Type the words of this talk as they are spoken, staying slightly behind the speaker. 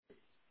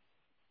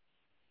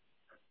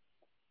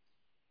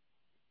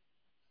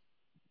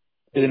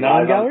Is it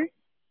not in gallery?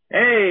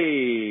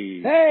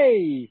 Hey!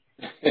 Hey!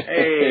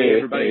 Hey,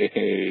 everybody.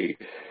 Hey.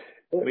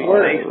 Thanks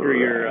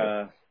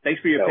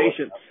for your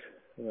patience.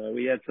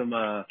 We had some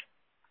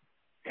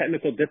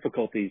technical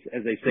difficulties,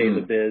 as they say in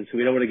the biz.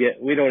 We don't want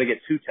to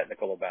get too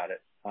technical about it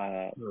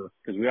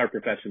because we are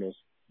professionals.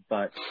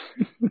 But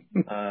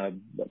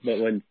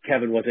when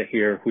Kevin wasn't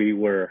here, we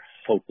were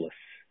hopeless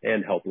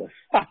and helpless.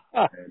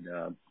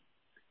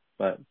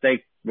 But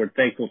we're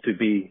thankful to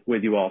be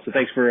with you all. So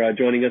thanks for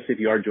joining us. If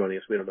you are joining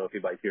us, we don't know if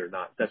anybody's here or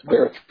not. That's fine.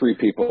 There are 3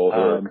 people who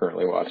are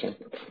currently watching.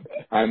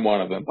 I'm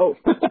one of them. Oh,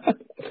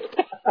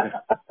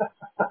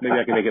 maybe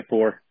I can make it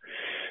 4.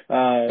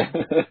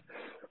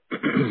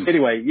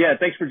 Anyway, yeah,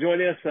 thanks for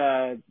joining us.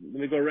 Let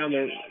me go around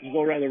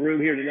the room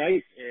here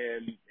tonight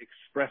and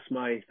express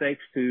my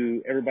thanks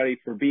to everybody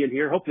for being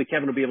here. Hopefully,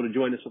 Kevin will be able to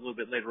join us a little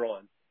bit later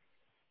on.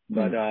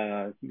 But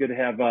good to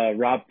have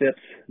Rob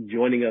Phipps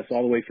joining us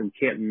all the way from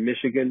Canton,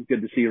 Michigan.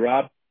 Good to see you,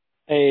 Rob.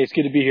 Hey, it's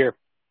good to be here.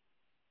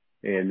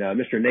 And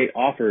Mr. Nate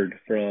Offord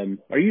from.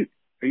 Are you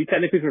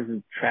technically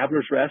from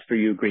Travelers Rest, or are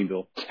you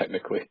Greenville?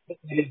 Technically,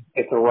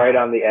 it's right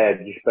on the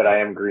edge, but I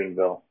am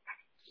Greenville.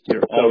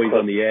 You're always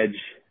on the edge.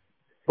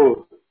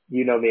 Ooh,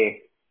 you know me.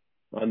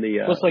 On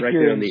the looks like right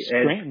you're there in on the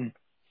Scranton.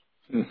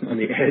 edge, on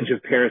the edge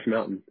of Paris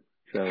Mountain.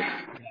 So.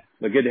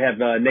 But good to have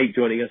Nate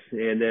joining us,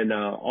 and then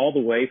all the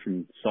way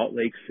from Salt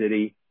Lake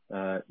City,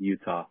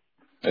 Utah.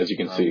 As you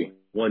can see.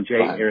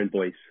 1J Aaron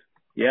Boyce.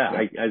 Yeah,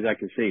 as I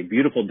can see.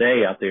 Beautiful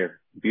day out there.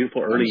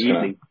 Beautiful early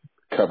evening.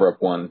 Cover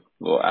up one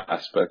little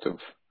aspect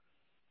of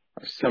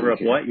our city. Cover up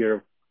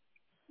here.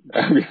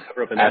 What?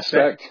 Cover up an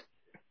aspect?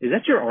 Is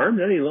that your arm?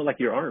 That doesn't even look like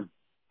your arm.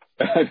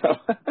 I know.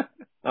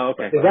 Oh,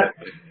 okay. Is that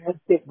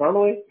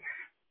normally?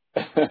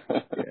 Yeah.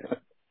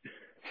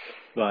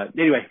 But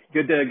anyway,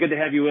 good to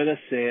have you with us,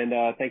 and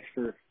thanks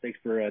for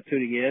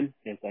tuning in.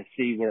 As I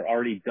see, we're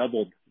already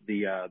doubled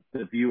the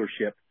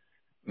viewership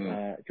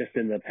just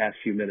in the past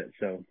few minutes.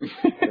 So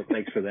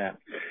thanks for that.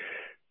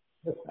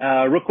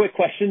 Real quick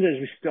question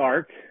as we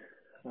start.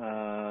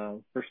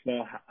 First of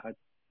all,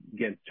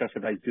 again, trust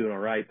everybody's doing all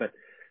right. But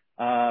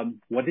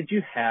what did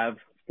you have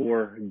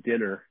for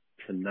dinner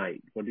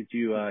tonight? What did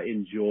you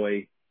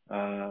enjoy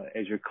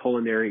as your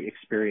culinary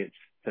experience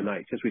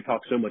tonight? Since we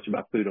talk so much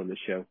about food on this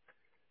show.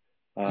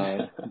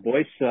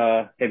 Boyce,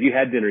 have you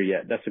had dinner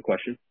yet? That's the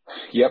question.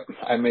 Yep,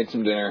 I made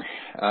some dinner.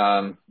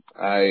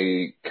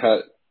 I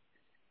cut,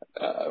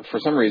 for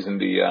some reason,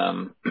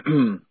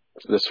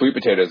 the sweet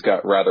potatoes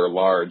got rather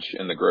large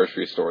in the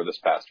grocery store this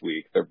past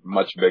week. They're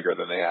much bigger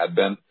than they had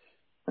been.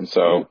 And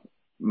so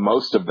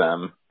most of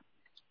them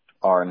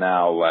are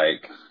now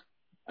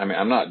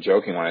I'm not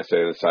joking when I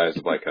say the size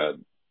of like a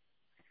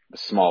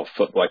small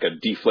like a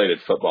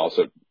deflated football.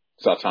 So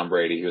saw Tom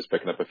Brady, he was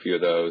picking up a few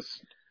of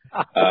those.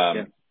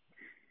 Yeah.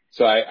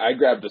 So I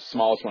grabbed the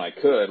smallest one I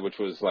could, which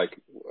was like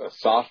a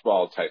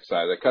softball type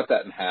size. I cut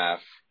that in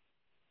half,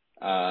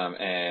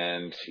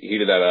 and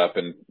heated that up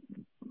and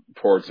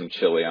poured some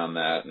chili on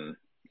that and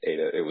ate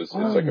it. It's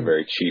like a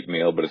very cheap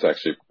meal, but it's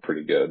actually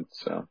pretty good.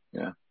 So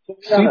yeah.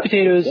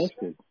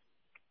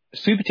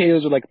 Sweet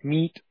potatoes with like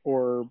meat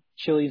or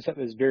chili and stuff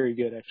is very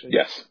good, actually.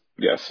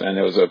 Yes. And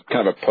it was a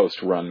kind of a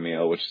post-run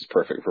meal, which is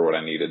perfect for what I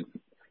needed.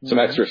 Some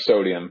extra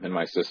sodium in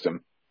my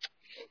system.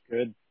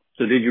 Good.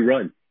 So did you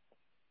run?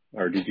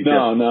 Or did you?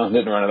 No,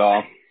 didn't run at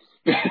all.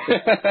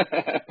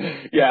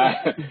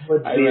 Yeah,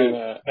 I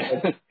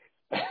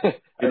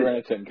ran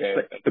a 10K.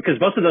 Because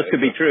both of those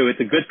could be true.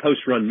 It's a good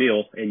post-run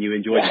meal, and you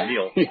enjoyed the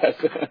meal. Yes.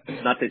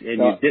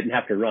 You didn't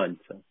have to run.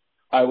 So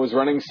I was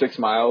running 6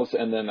 miles,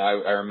 and then I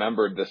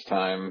remembered this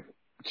time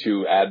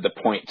to add the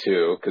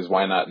 0.2, because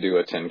why not do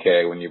a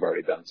 10K when you've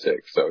already done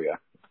 6? So yeah,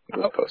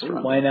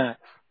 post-run. Why not?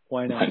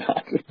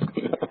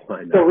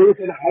 The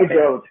reason I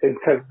don't is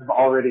because I've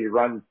already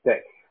run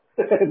 6.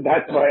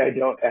 That's why I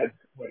don't add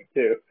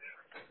 0.2.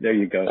 There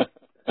you go.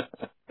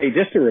 Hey,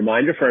 just a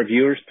reminder for our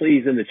viewers,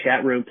 please, in the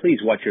chat room,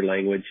 please watch your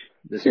language.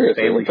 This is a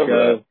family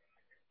show.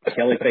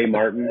 Kelly Faye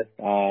Martin.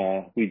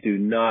 We do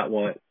not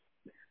want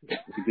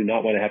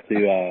to have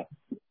to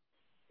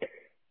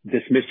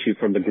dismiss you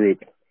from the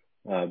group,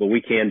 but we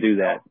can do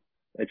that.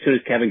 As soon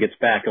as Kevin gets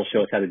back, he'll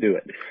show us how to do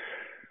it.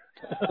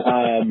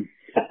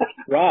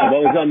 Rob,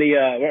 what was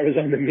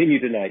on the menu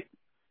tonight?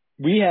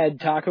 We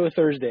had Taco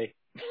Thursday.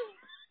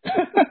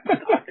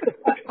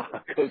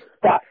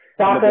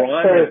 Taco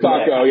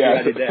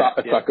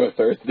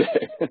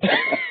Thursday.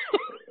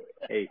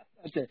 Hey,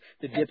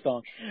 the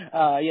diphthong.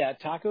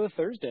 Taco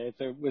Thursday.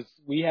 So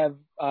we have.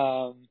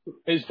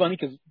 It was funny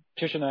because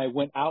Trish and I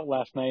went out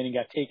last night and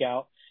got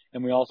takeout,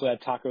 and we also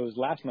had tacos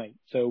last night.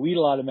 So we eat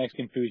a lot of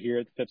Mexican food here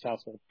at the Phipps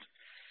household.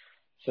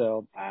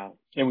 So wow,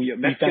 and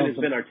Mexican has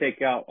been our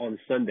takeout on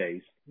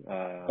Sundays.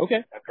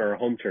 Okay. After our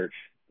home church,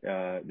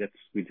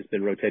 we've just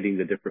been rotating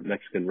the different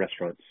Mexican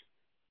restaurants.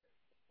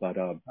 But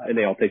and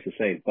they all taste the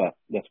same, but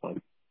that's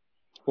fine.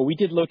 Well, we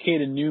did locate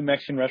a new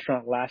Mexican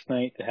restaurant last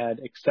night that had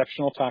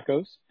exceptional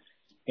tacos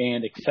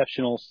and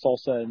exceptional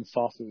salsa and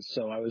sauces,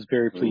 so I was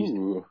very pleased.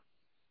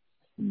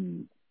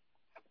 Very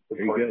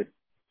good.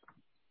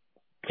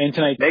 And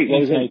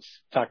tonight's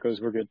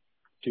tacos were good.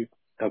 too.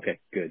 Okay,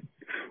 good.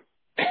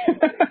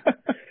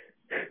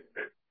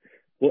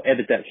 We'll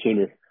edit that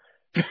sooner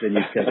than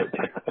you said it.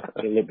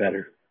 A little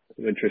better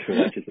when Trisha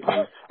watches it.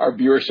 Our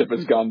viewership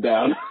has gone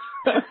down.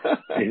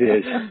 It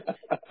is.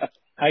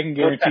 I can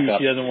guarantee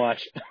she doesn't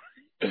watch.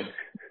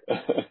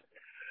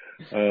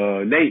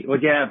 Nate,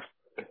 what'd you have?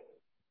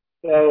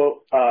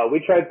 So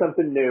we tried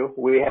something new.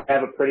 We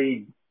have a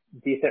pretty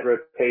decent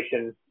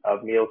rotation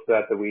of meals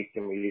throughout the week,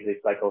 and we usually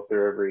cycle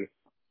through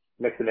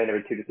mix them in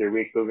every 2 to 3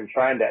 weeks. But we've been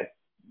trying to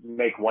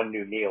make one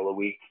new meal a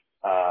week.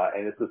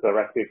 And this was a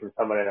recipe from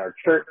someone in our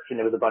church, and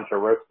it was a bunch of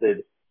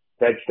roasted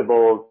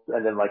vegetables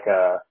and then like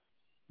a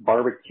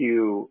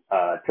barbecue,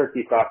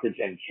 turkey sausage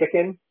and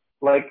chicken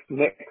like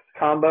mix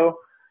combo.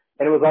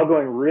 And it was all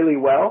going really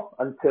well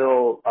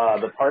until,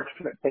 the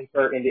parchment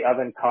paper in the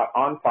oven caught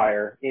on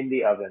fire in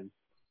the oven.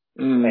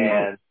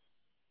 And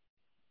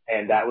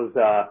that was,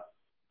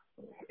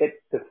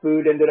 the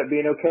food ended up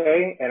being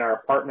okay, and our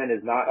apartment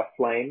is not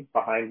aflame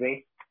behind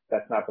me.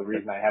 That's not the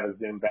reason I have a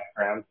Zoom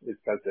background. It's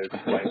because there's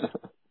flames.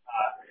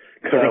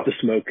 Cover up the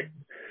smoke.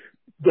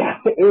 Yeah,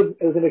 it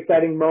was an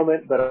exciting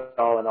moment, but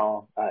all in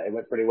all, it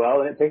went pretty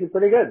well, and it tasted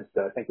pretty good.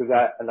 So I think we've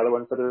got another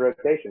one for the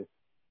rotation.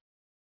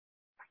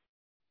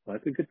 Well,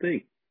 that's a good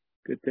thing.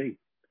 Good thing.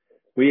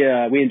 We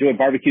enjoyed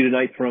barbecue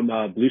tonight from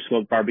Blue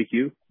Smoke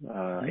Barbecue,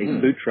 a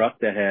food truck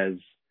that has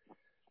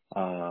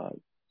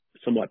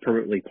somewhat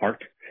permanently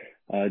parked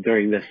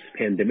during this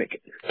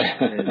pandemic,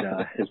 and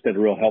has been a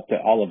real help to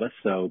all of us.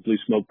 So Blue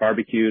Smoke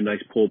Barbecue,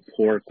 nice pulled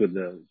pork with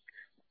a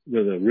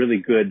really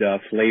good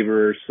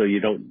flavor, so you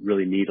don't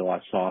really need a lot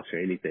of sauce or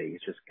anything.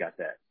 It's just got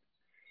that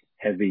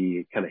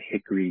heavy kind of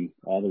hickory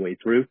all the way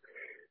through,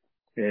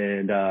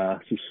 and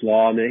some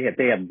slaw. And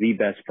they have the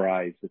best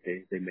fries that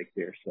they make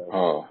there.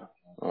 So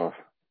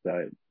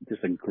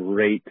just a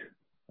great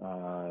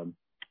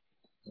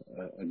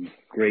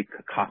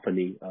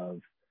cacophony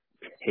of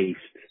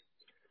taste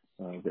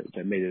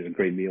that made it a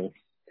great meal.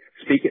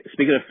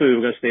 Speaking of food,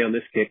 we're going to stay on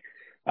this kick.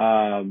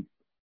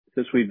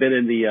 Since we've been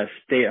in the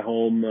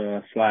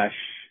stay-at-home slash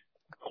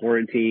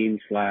quarantine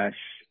slash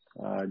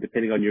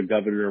depending on your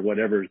governor or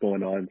whatever is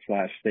going on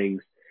slash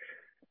things,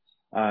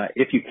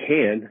 if you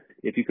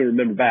can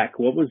remember back,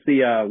 where was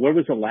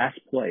the last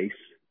place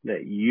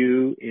that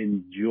you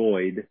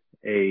enjoyed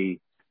a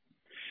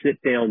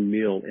sit-down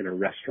meal in a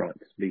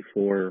restaurant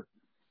before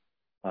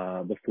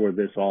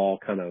this all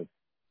kind of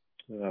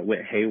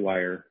went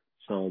haywire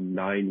some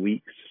 10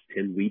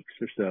 weeks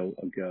or so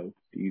ago?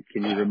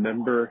 Can you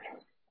remember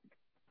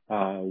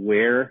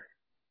where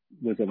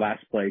was the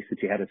last place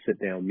that you had a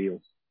sit-down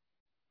meal?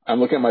 I'm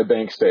looking at my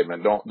bank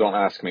statement. Don't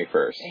ask me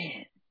first.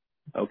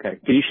 Okay.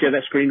 Can you share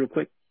that screen real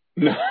quick?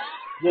 No.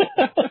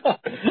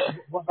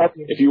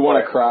 If you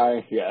want to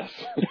cry, yes.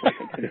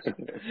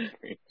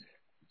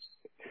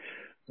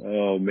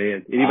 Oh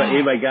man.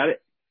 Anybody got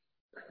it?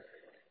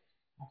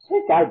 I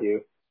think I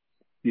do.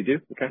 You do?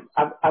 Okay.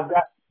 I've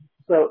got,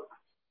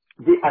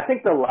 I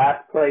think the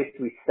last place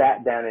we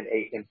sat down and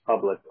ate in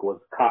public was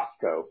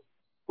Costco,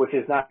 which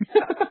is not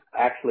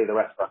actually the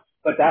restaurant.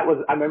 But I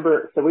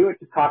remember, so we went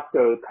to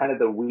Costco kind of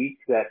the week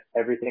that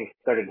everything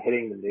started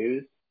hitting the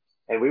news,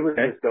 and we were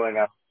just going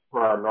out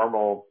for our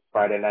normal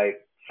Friday night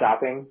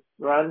shopping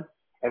run,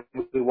 and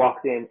we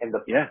walked in, and the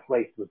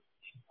place was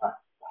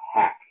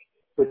packed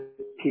with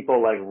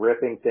people like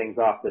ripping things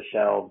off the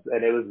shelves.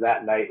 And it was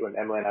that night when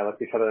Emily and I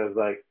looked at each other and was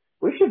like,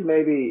 we should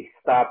maybe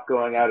stop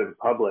going out in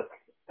public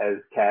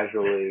as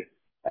casually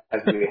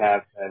as we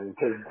have, and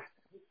because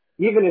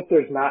even if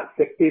there's not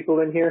sick people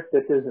in here,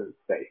 this isn't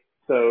safe.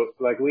 So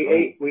like we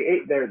ate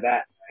there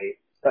that night,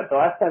 but the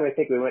last time I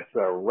think we went to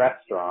a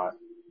restaurant,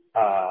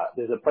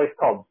 there's a place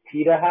called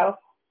Pita House,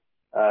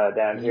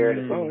 down here.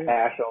 It's a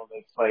cash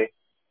only place.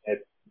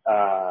 It's,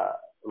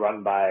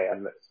 run by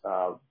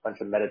a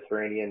bunch of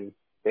Mediterranean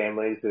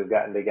families who have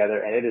gotten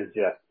together, and it is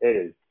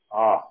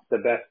the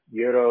best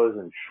gyros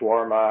and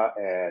shawarma,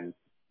 and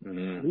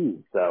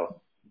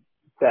so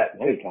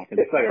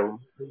it's like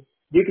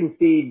you can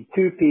feed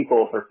 2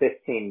 people for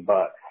 $15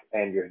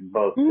 and you're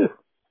both just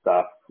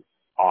stuffed.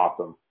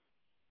 Awesome.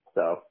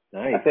 So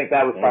nice. I think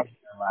that was probably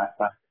the last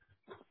time.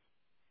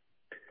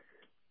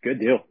 Good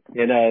deal.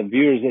 And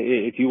viewers,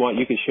 if you want,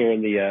 you can share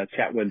in the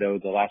chat window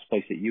the last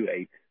place that you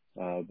ate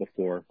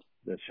before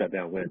the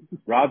shutdown went.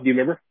 Rob, do you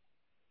remember?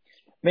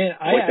 Man,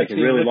 that's a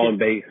really long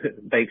bank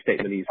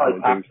statement he's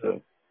going through.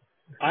 So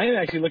I am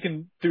actually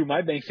looking through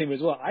my bank statement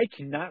as well. I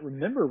cannot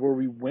remember where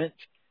we went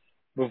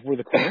before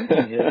the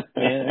quarantine hit.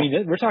 Man, I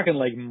mean, we're talking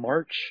like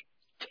March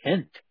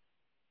 10th.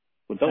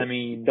 Well, don't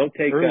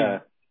check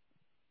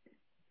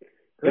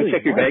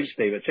your bank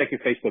statement. Check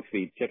your Facebook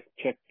feed. Check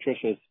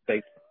Trisha's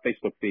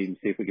Facebook feed and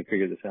see if we can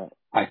figure this out.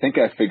 I think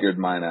I figured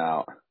mine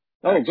out.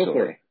 Oh, actually. Go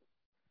for it.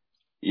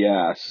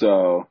 Yeah,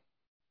 so,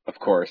 of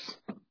course,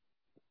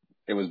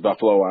 it was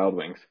Buffalo Wild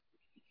Wings.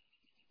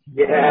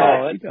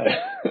 Yeah.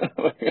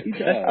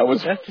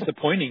 That's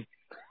disappointing.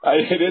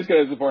 It is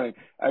kind of disappointing.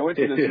 I went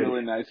to this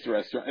really nice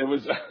restaurant. It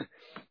was,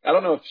 I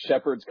don't know if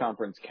Shepherd's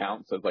Conference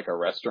counts as like a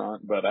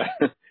restaurant, but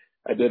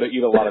I did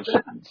eat a lot of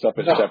stuff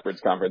at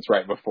Shepherd's Conference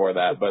right before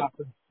that, but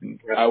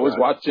I was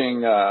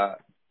watching,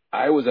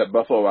 I was at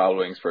Buffalo Wild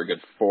Wings for a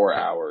good 4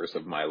 hours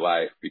of my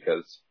life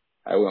because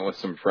I went with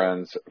some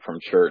friends from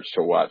church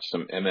to watch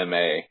some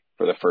MMA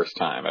for the first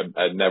time.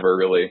 I'd never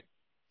really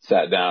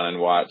sat down and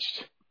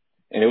watched,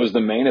 and it was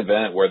the main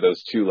event where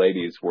those two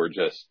ladies were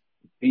just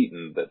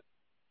beaten the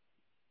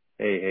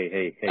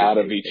out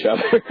of each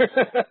other.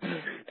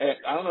 And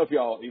I don't know if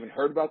y'all even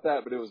heard about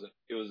that, but it was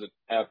an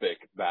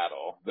epic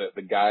battle.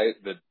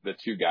 The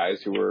two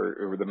guys who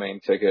were the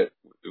main ticket,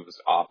 it was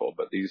awful,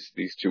 but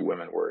these two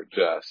women were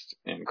just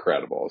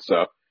incredible.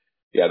 So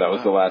yeah, that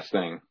was the last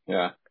thing.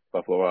 Yeah,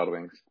 Buffalo Wild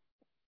Wings.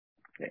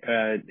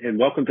 And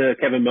welcome to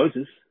Kevin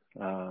Moses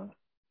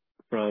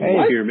from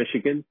here,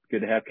 Michigan.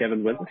 Good to have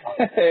Kevin with us.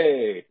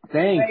 Hey,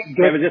 thanks,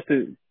 Kevin.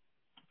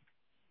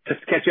 Just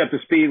to catch you up to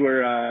speed,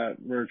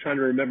 we're trying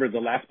to remember the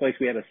last place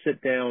we had a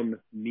sit down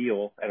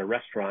meal at a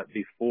restaurant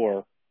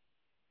before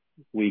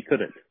we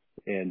couldn't.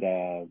 And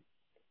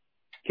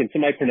can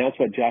somebody pronounce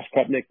what Josh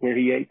Krupnick where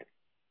he ate?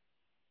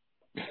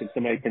 Can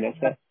somebody pronounce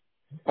that?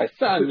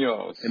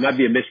 Paisanos. It might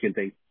be a Michigan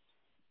thing.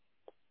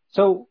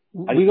 So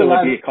I just don't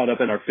want to get caught up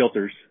in our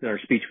filters, our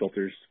speech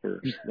filters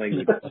for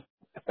language.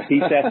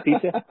 Pizza.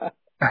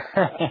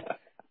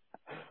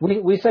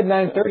 We said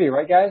 9:30,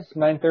 right, guys?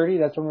 9:30.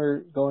 That's when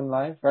we're going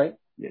live, right?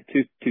 Yeah,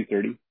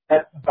 2:30.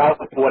 That's about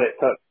what it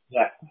took.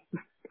 Yeah.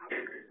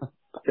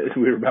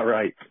 We were about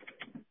right.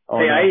 Oh,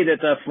 hey, no. I ate at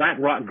the Flat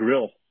Rock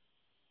Grill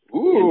in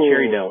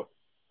Cherrydale.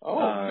 Oh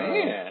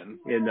man,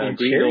 in in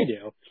Greenville,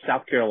 Cherrydale,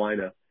 South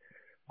Carolina.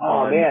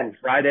 Oh man.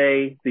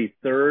 Friday, the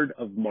 13th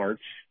of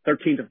March,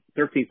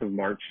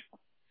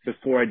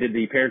 before I did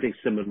the parenting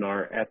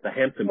seminar at the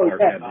Hampton Park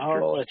Baptist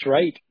Church. Oh, that's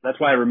right. That's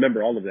why I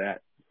remember all of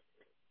that.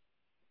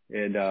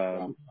 And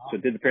so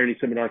did the parenting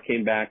seminar,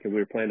 came back, and we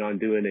were planning on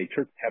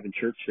having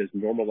church as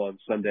normal on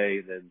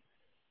Sunday. Then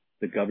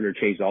the governor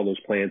changed all those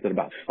plans at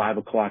about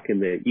 5:00 in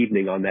the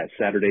evening on that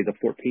Saturday, the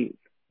 14th.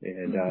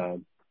 And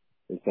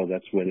so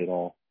that's when it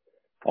all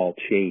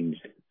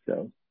changed.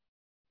 So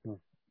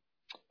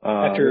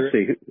After let's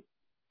see.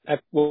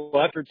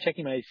 after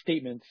checking my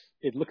statements,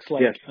 it looks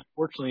like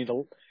unfortunately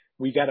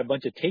we got a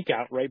bunch of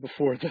takeout right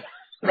before the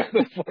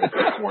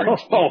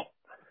quarantine. Oh,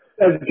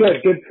 That's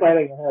good. Good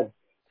planning ahead.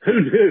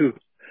 who knew?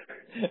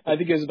 I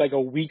think it was like a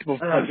week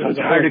before. I'm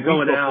tired of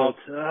going out.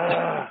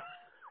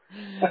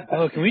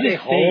 Oh, can we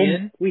just stay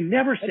in? We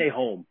never stay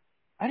home.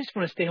 I just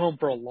want to stay home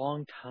for a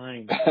long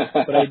time.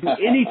 But I do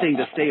anything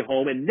to stay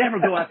home and never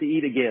go out to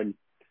eat again.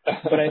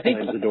 But I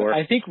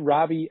think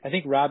Robbie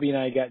and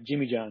I got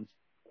Jimmy John's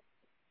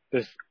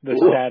this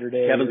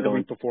Saturday Kevin's the gone.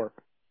 week before.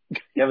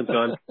 Kevin's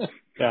gone.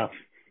 Yeah.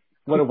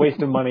 What a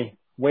waste of money.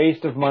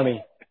 Waste of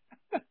money.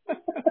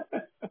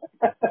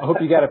 I hope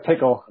you got a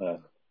pickle.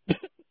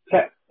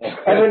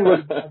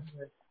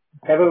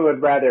 Kevin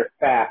would rather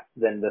fast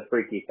than the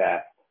freaky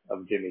fast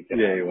of Jimmy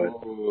John's. Yeah, he would.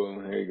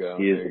 Ooh, there you go.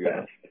 He is the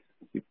best.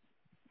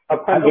 How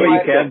How about you,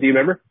 Kev? Do you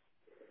remember?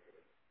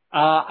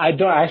 I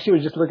don't. I actually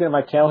was just looking at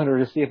my calendar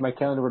to see if my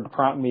calendar would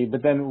prompt me,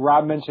 but then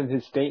Rob mentioned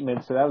his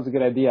statement, so that was a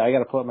good idea. I got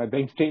to pull up my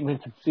bank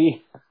statements and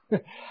see.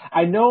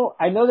 I know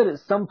that at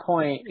some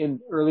point in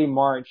early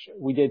March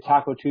we did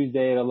Taco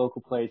Tuesday at a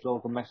local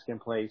Mexican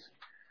place,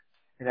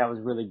 and that was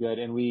really good.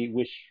 And we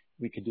wish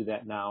we could do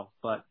that now,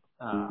 but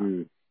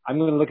I'm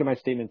going to look at my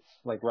statements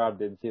like Rob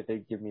did and see if they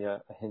give me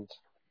a hint.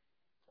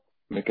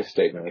 Make a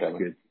statement, That's Kevin.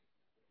 good.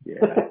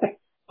 Yeah.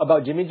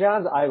 About Jimmy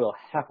John's, I will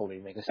happily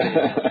make a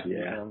statement about Jimmy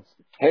Yeah. John's.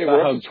 Hey,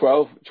 we're up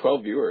to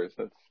 12 viewers.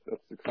 That's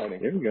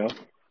exciting. There we go.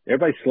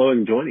 Everybody's slow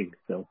and joining,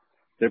 so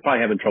they're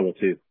probably having trouble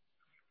too.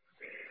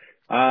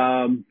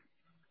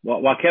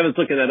 While Kevin's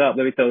looking that up,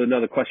 let me throw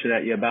another question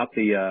at you about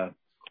the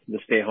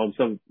stay at home.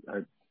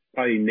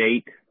 Probably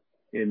Nate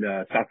in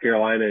South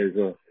Carolina is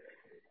a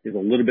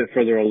little bit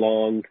further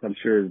along. I'm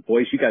sure,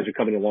 boys, you guys are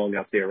coming along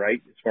out there,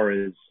 right? As far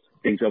as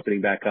things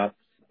opening back up.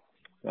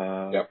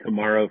 Yep.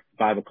 Tomorrow,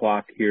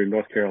 5:00 here in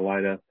North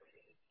Carolina,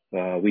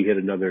 we hit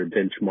another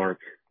benchmark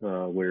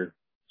where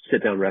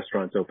sit-down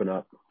restaurants open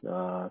up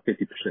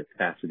 50%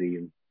 capacity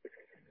and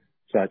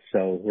such.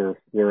 So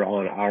we're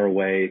on our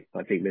way.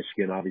 I think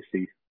Michigan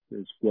obviously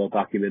is well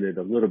documented,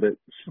 a little bit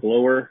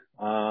slower.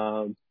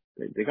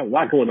 They got a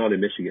lot going on in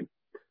Michigan.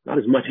 Not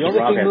as much as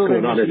Rob has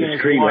going on in the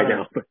screen right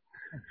now.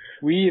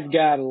 We've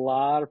got a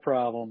lot of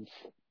problems.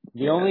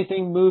 The only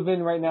thing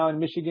moving right now in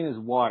Michigan is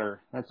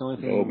water. That's the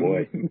only thing. Oh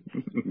boy.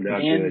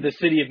 Not And good. the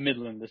city of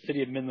Midland. The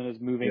city of Midland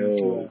is moving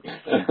to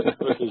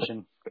a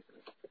location.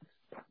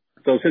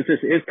 So since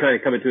this is kind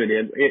of coming to an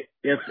end,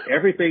 if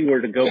everything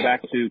were to go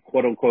back to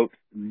quote unquote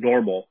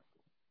normal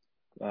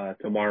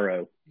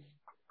tomorrow,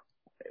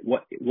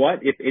 what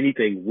if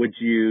anything would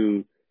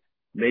you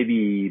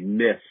maybe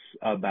miss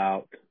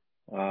about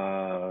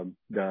the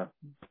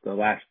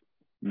last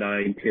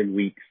 9-10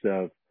 weeks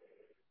of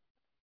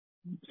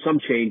some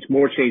change,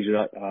 more change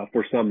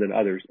for some than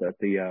others, but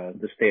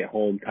the stay at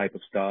home type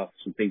of stuff,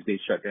 some things being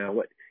shut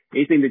down.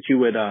 Anything that you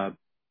would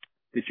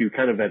that you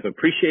kind of have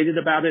appreciated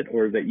about it,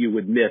 or that you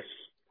would miss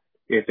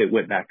if it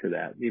went back to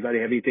that? Anybody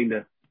have anything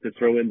to to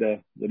throw in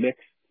the mix?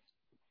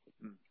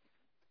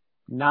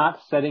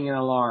 Not setting an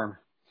alarm.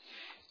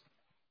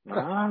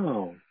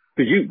 Oh,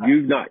 because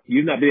you've not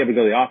been able to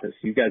go to the office.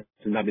 You guys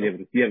have not been able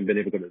to. You haven't been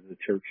able to go to the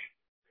church,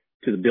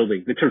 to the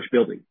building, the church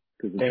building,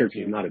 because the church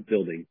is not a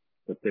building,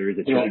 but there is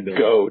a church building. You don't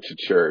go to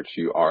church.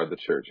 You are the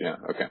church. Yeah.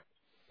 Okay.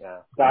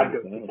 Yeah. God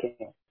goes to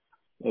camp.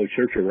 Oh,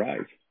 church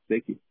arise.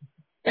 Thank you.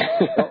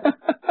 Not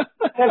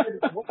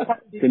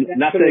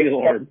setting an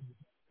alarm.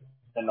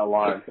 An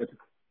alarm.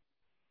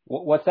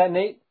 What's that,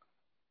 Nate?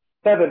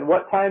 Kevin,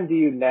 what time do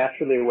you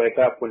naturally wake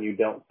up when you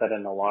don't set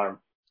an alarm?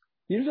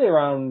 Usually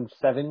around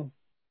 7-ish.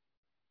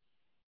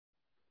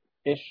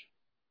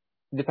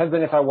 Depends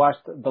on if I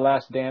watched The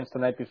Last Dance the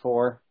night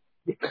before.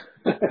 The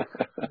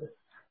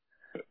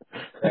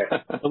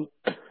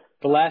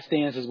Last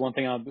Dance is one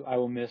thing I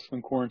will miss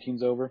when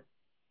quarantine's over.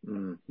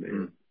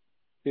 Mm-hmm.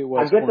 It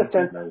was.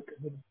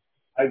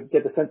 I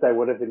get the sense I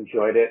would have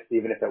enjoyed it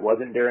even if it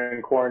wasn't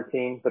during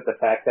quarantine, but the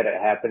fact that it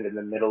happened in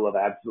the middle of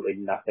absolutely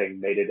nothing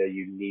made it a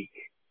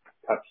unique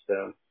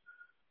touchstone.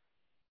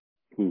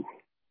 Ooh.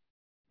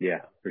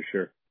 Yeah, for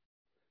sure.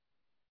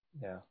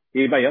 Yeah.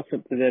 Anybody else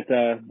something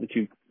that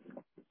you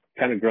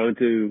kind of grown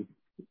to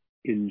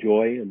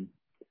enjoy and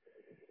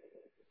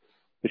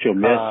that you'll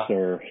miss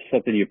or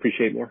something you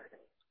appreciate more?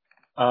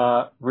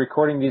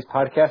 Recording these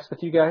podcasts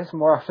with you guys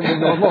more often than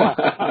normal.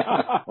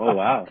 Oh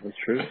wow, that's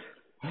true.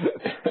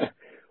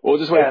 We'll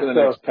just wait for the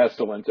next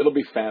pestilence. It'll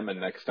be famine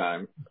next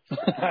time.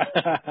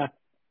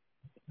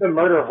 The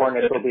murder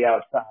hornets will be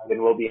outside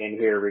and we'll be in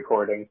here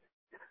recording.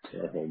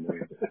 Oh,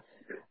 man.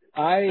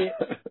 I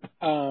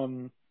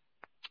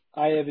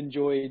have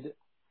enjoyed.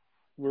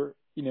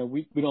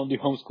 We don't do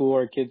homeschool.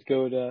 Our kids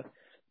go to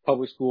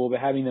public school, but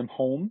having them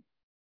home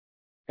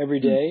every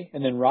day,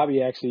 and then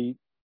Robbie actually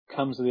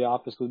comes to the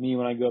office with me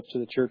when I go up to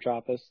the church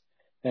office,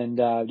 and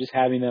just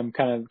having them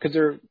kind of, because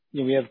they're,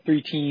 we have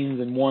 3 teens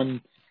and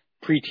 1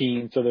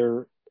 preteen, so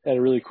they're at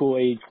a really cool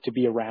age to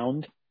be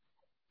around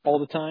all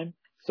the time.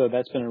 So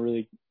that's been a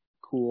really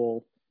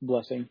cool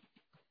blessing.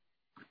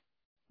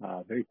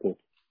 Very cool.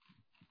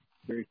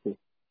 Very cool.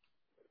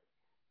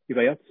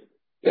 Anybody else?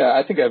 Yeah,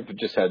 I think I've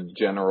just had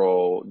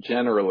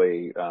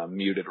generally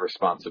muted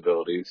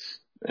responsibilities,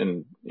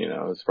 and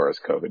as far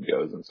as COVID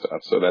goes and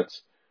stuff. So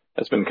that's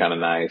been kind of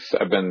nice.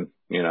 I've been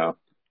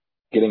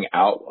getting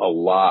out a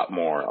lot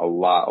more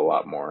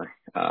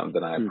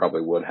than I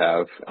probably would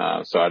have.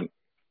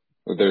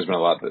 There's been a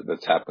lot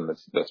that's happened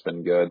that's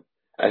been good.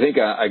 I think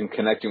I'm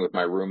connecting with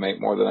my roommate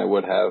more than I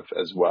would have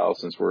as well,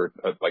 since we're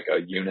like a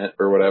unit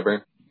or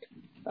whatever.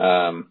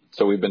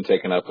 So we've been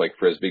taking up like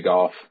frisbee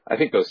golf. I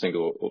think those things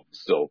will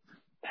still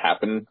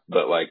happen,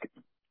 but like,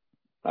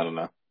 I don't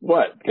know.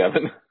 What,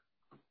 Kevin?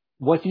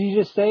 What did you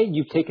just say?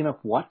 You've taken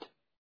up what?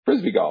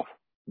 Frisbee golf.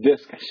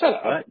 Disc. Shut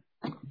up. What?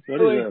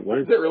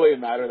 Does it really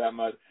matter that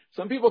much?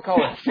 Some people call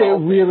it Does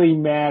it really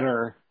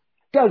matter?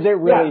 Does it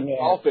really matter?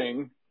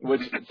 Golfing,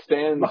 which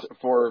stands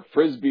for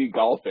frisbee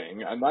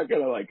golfing. I'm not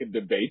going to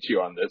debate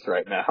you on this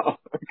right now.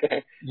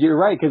 Okay. You're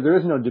right, because there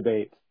is no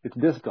debate. It's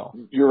disc golf.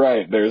 You're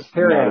right. There's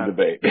not a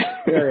debate.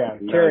 Carry on.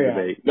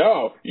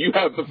 No, you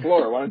have the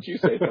floor. Why don't you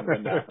say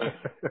something now?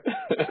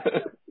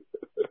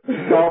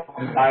 Golf,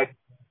 I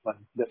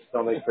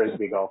don't like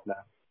frisbee golf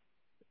now.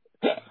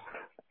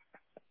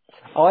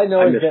 All I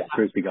know is that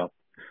frisbee golf.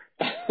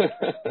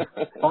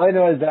 All I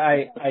know is that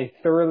I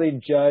thoroughly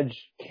judge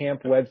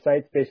camp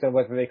websites based on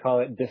whether they call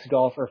it disc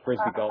golf or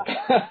frisbee golf.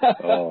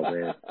 Oh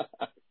man!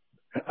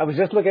 I was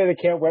just looking at a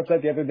camp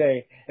website the other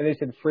day, and they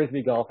said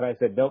frisbee golf, and I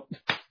said nope.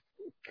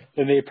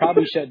 And they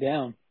probably shut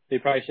down. They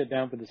probably shut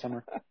down for the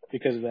summer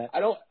because of that. I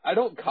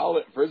don't call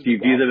it frisbee. Do you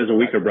view them as a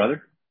weaker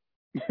brother?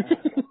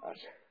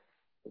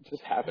 It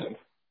just happened.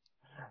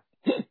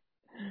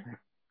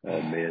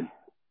 Oh man.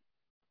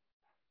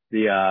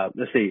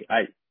 Let's see.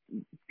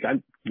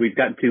 We've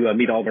gotten to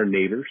meet all of our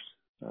neighbors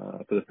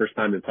for the first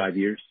time in 5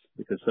 years,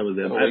 because some of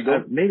them,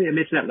 maybe I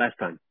mentioned that last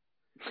time,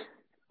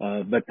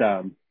 but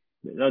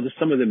just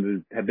some of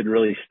them have been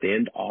really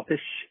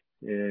standoffish,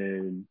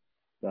 and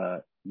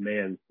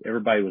man,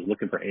 everybody was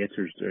looking for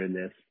answers during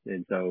this,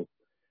 and so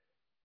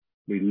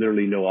we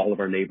literally know all of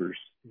our neighbors,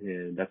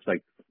 and that's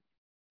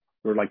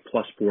we're like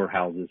 +4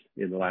 houses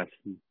in the last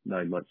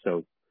 9 months,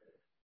 so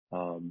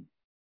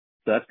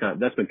that's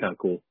been kind of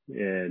cool,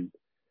 and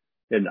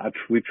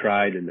we've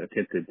tried and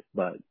attempted,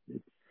 but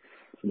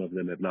some of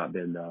them have not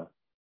been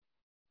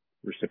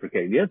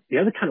reciprocating. The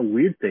other kind of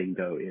weird thing,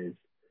 though, is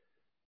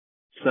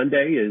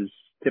Sunday is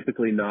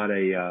typically not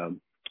a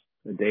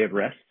day of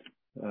rest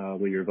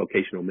when you're in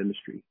vocational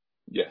ministry.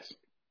 Yes.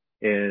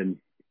 And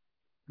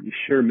you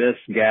sure miss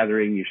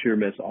gathering. You sure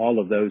miss all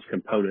of those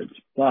components.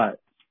 But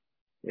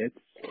it's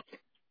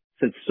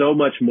so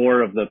much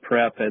more of the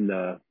prep and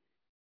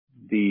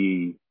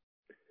the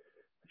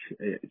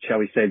shall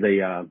we say,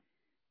 the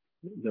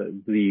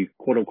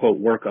quote unquote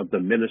work of the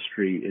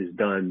ministry is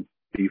done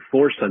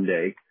before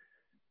Sunday.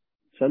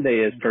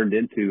 Sunday has turned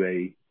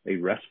into a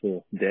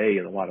restful day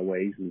in a lot of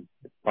ways, and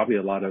probably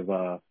a lot of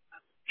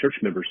church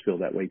members feel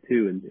that way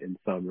too in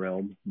some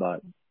realms,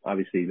 but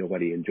obviously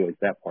nobody enjoys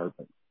that part,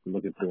 but I'm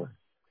looking for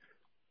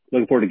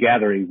looking forward to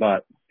gathering,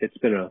 but it's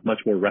been a much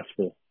more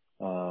restful,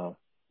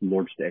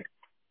 Lord's Day.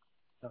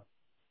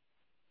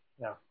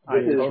 Yeah, I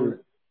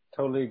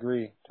totally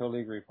agree,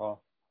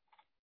 Paul.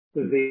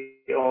 This is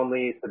the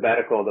only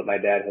sabbatical that my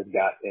dad has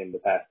got in the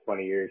past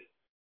 20 years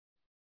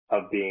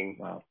of being,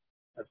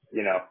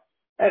 you know,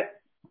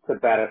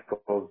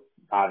 sabbatical is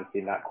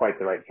obviously not quite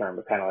the right term,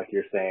 but kind of like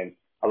you're saying,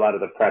 a lot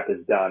of the prep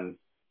is done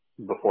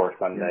before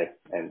Sunday,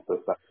 and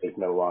so Sunday is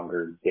no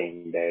longer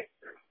game day.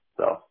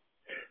 So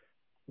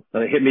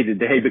it hit me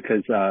today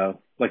because,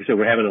 like I said,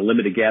 we're having a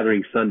limited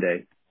gathering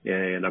Sunday,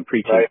 and I'm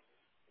preaching. Right.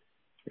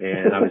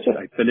 And I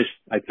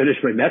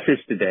finished my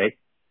message today,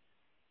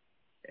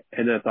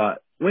 and then I thought,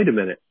 wait a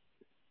minute,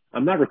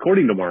 I'm not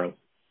recording tomorrow.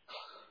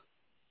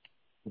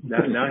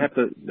 Now I have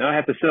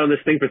to sit on this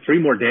thing for 3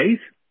 more days.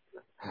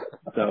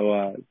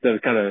 So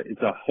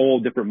it's a whole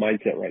different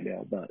mindset right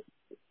now. But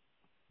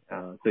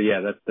so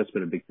yeah, that's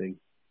been a big thing.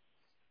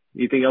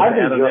 Anything else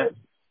to add on that?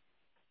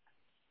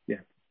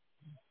 Yeah.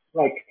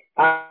 Like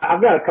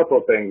I've got a couple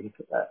of things.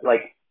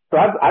 So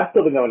I've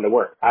still been going to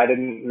work. I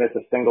didn't miss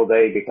a single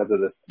day because of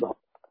the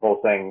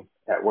whole thing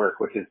at work,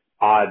 which is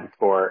odd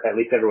for at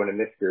least everyone in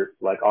this group.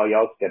 Like all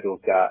y'all's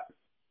schedules got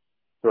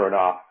thrown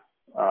off.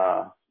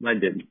 Mine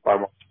didn't. Far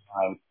more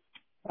time.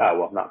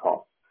 Well, not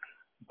Paul.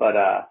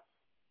 But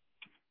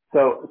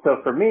so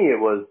for me, it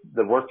was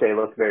the workday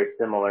looked very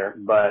similar,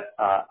 but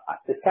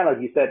it's kind of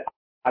like you said.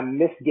 I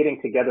miss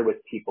getting together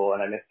with people,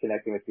 and I miss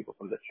connecting with people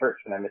from the church,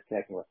 and I miss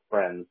connecting with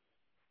friends.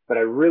 But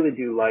I really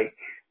do like.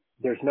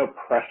 There's no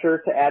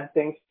pressure to add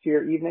things to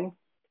your evening.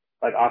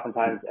 Like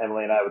oftentimes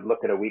Emily and I would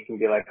look at a week and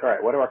be like, all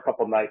right, what are a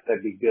couple nights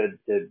that'd be good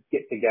to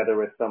get together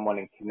with someone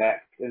and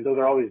connect? And those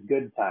are always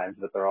good times,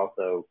 but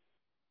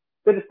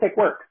they just take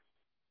work.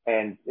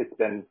 And it's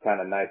been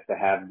kind of nice to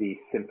have the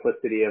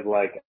simplicity of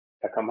like,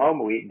 I come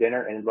home, we eat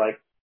dinner, and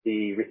like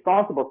the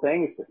responsible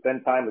thing is to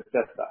spend time with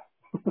just us.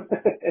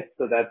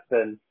 So that's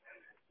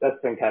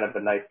been kind of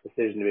a nice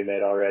decision to be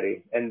made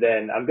already. And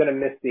then I'm going to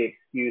miss the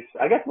excuse.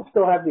 I guess we'll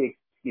still have the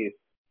excuse.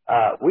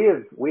 We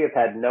have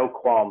had no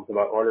qualms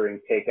about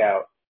ordering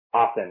takeout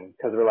often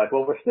because we're like,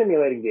 well, we're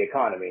stimulating the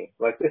economy.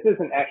 Like this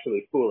isn't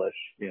actually foolish.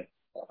 Yeah.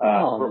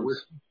 We're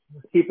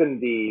keeping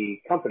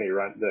the country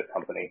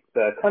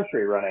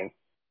running.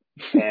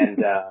 And,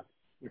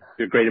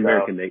 you're a great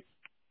American, Nate.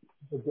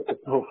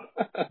 Tell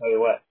you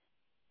what.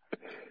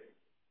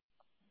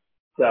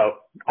 So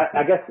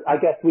I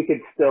guess we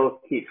could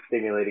still keep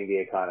stimulating the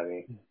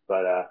economy,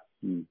 but,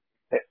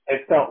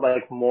 it felt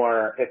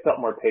more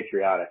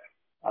patriotic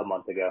a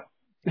month ago.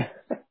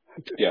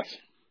 Yes.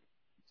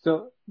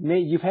 So,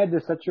 Nate, you've had to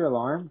set your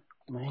alarm?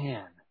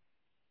 Man.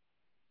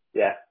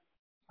 Yeah.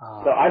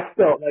 So I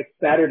still, like,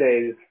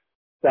 Saturdays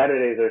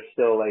are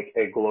still, like,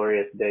 a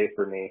glorious day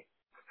for me.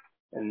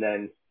 And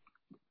then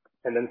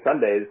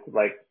Sundays,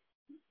 like,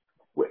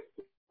 we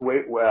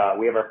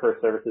have our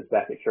first services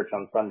back at church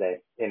on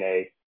Sunday in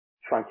a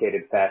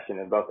truncated fashion.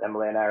 And both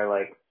Emily and I are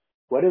like,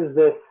 what is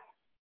this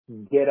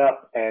get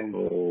up and,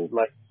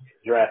 like,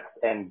 dressed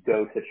and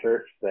go to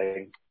church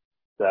thing?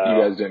 So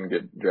you guys didn't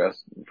get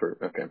dressed for,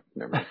 okay,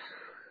 never mind.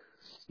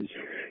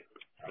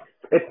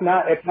 It's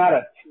not a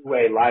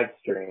two-way live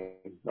stream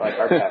like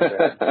our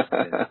pastor.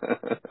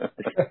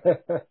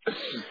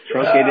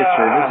 Truncated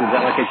service? Is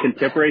that like a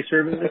contemporary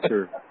service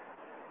or?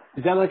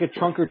 Is that like a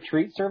trunk or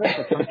treat service?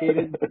 A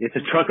truncated? It's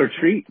a trunk or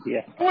treat.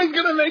 Yeah. I was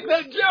gonna make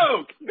that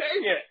joke.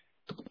 Dang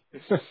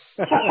it.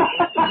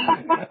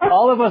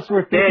 All of us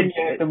were thinking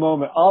at the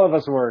moment. All of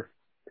us were.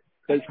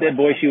 Instead,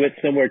 boys, you went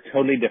somewhere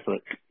totally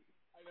different.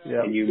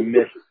 Yeah. And you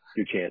missed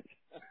your chance.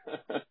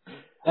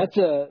 That's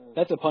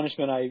a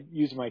punishment I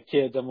use with my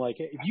kids. I'm like,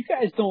 if you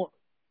guys don't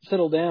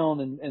settle down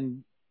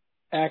and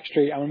act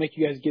straight, I'm gonna make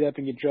you guys get up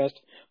and get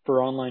dressed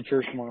for online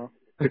church tomorrow.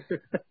 Like,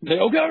 okay,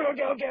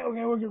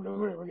 we're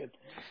good.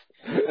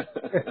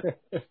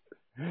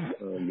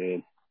 Oh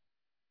man.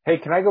 Hey,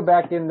 can I go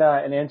back and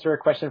answer a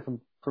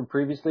question from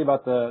previously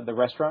about the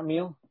restaurant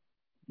meal?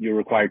 You're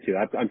required to.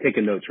 I'm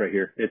taking notes right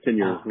here. It's in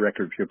your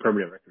record, your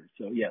permanent record.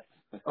 So yes.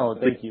 Oh,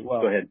 thank you.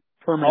 Well, go ahead.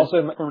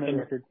 Permanent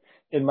record.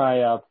 In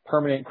my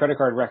permanent credit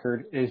card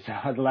record is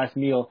the last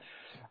meal.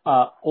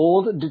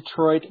 Old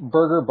Detroit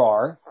Burger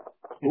Bar.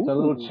 It's a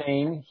little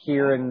chain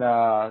here in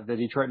the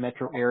Detroit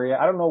metro area.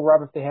 I don't know,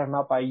 Rob, if they have them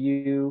out by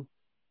you.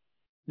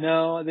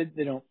 No, they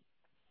don't.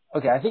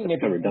 Okay, I think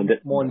maybe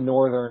more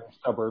northern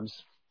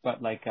suburbs.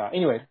 But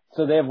anyway,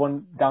 so they have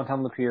one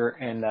downtown Lapeer,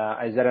 and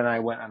Izetta and I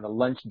went on the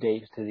lunch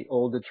date to the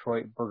Old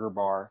Detroit Burger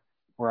Bar,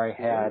 where I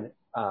had,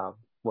 I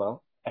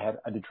had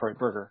a Detroit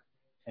burger.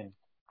 And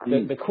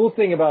the cool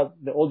thing about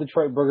the Old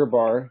Detroit Burger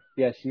Bar,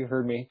 yes, you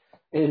heard me,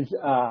 is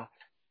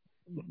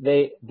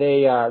they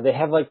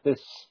have like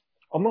this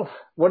almost,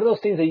 what are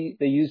those things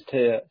they use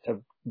to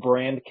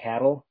brand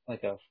cattle,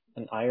 like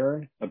an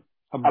iron? A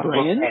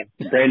brand?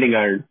 Branding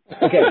iron.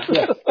 Okay,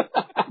 yes.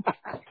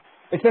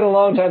 It's been a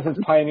long time since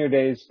Pioneer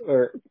days,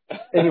 or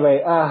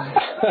anyway.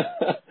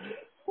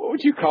 What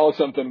would you call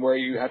something where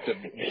you have to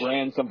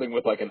brand something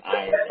with like an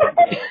iron?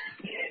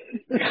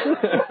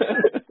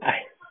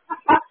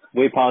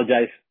 We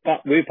apologize.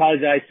 we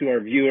apologize to our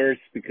viewers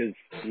because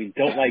we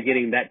don't like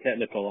getting that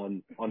technical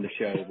on the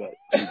show, but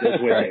we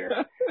just went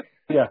there.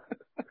 Yeah.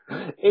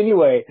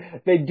 Anyway,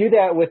 they do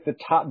that with the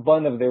top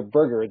bun of their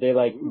burger. They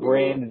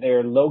brand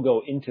their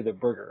logo into the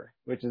burger,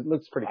 which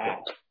looks pretty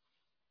cool.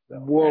 So,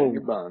 whoa,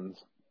 your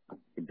buns.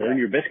 Burn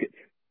your biscuits.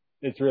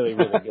 It's really,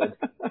 really good.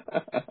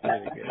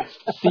 Really good.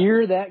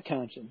 Sear that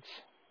conscience.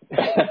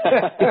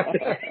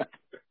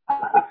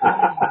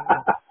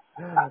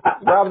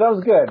 Rob, that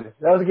was good.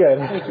 Thank you.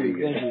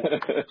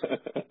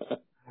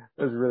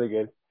 That was really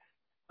good.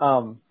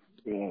 Oh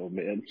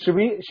man. Should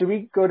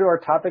we go to our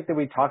topic that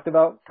we talking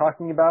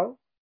about?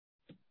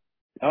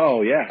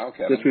 Oh yeah.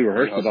 Okay. Since we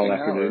rehearsed it all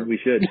afternoon, we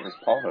should. Is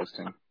Paul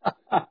hosting?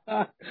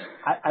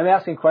 I'm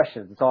asking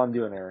questions. That's all I'm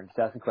doing, Aaron. Just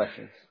asking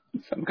questions.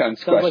 Some kind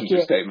of questions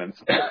or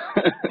statements.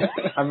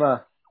 I'm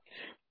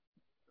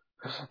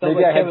Sounds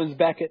like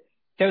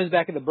Kevin's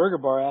back at the burger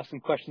bar asking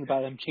questions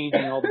about him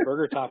changing all the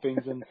burger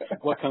toppings and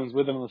what comes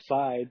with them on the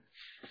side.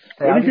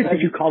 What is it that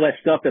you call that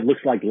stuff that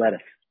looks like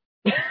lettuce?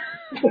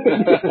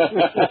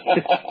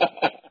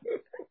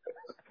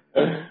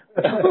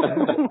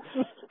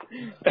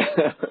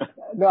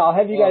 No, I'll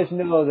have you guys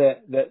know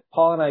that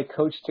Paul and I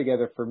coached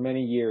together for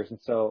many years, and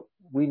so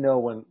we know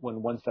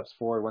when one step's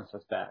forward, one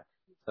step's back.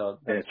 So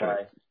that's why.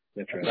 Right.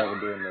 That's right. That's why we're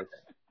doing this.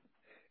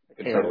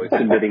 Totally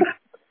submitting.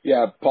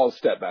 Yeah, Paul's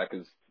step back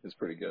is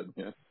pretty good.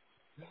 Yeah.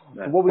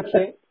 What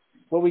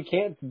we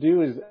can't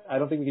do is, I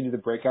don't think we can do the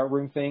breakout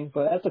room thing,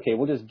 but that's okay.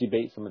 We'll just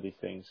debate some of these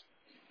things.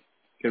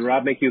 Can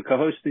Rob make you a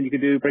co-host and you can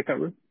do breakout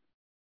room?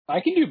 I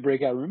can do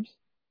breakout rooms.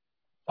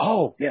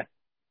 Oh. Yeah.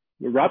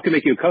 Well, Rob can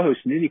make you a co-host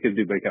and then you can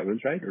do breakout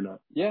rooms, right? Or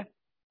not? Yeah.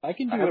 I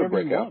can do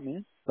whatever you want,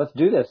 man. Let's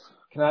do this.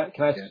 Can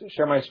I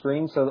share my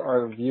screen so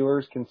our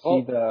viewers can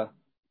see the...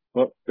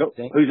 Well, go.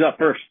 Who's up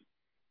first?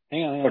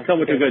 Hang on. Or tell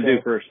me what you're going to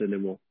do first and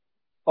then we'll...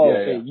 Oh,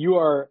 okay. Yeah. You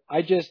are...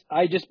 I just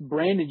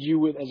branded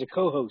you as a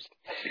co-host.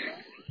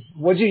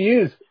 What'd you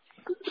use?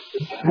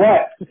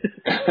 What?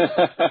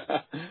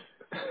 I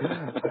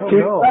don't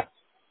know.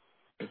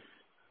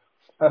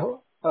 I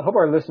hope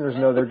our listeners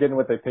know they're getting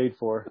what they paid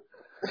for.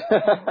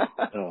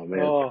 Oh,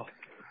 man. Oh.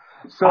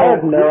 So I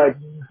have no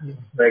idea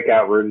what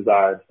breakout rooms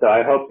are, so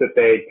I hope that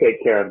they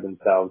take care of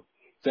themselves.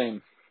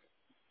 Same.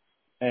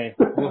 Hey,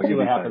 we'll see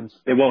what happens.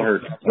 It won't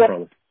hurt, I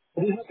promise.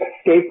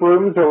 Escape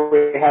rooms where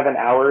we have an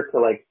hour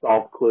to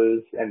solve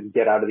clues and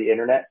get out of the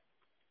internet.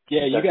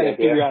 Yeah, you got to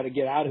figure out how to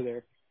get out of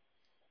there.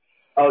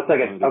 Oh,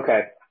 it's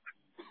okay.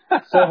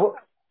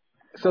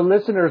 So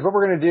listeners, what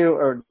we're going to do,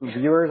 or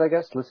viewers, I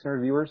guess,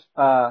 viewers,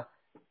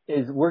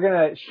 is we're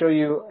going to show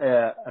you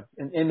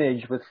an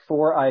image with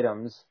 4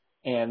 items.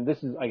 And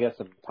this is, I guess,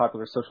 a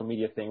popular social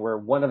media thing where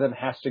one of them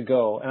has to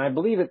go. And I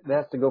believe it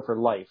has to go for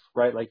life,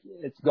 right? Like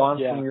it's gone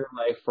from your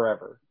life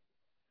forever.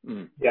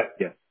 Mm. Yep.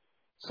 Yeah.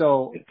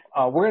 So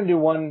we're going to do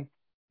one.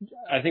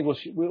 I think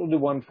we'll do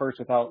one first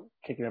without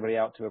kicking everybody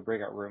out to a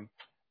breakout room,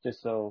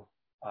 just so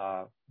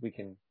we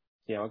can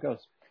see how it goes.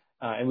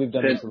 And we've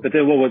done this. But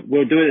then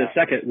we'll do it in a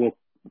second.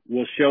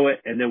 We'll show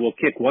it, and then we'll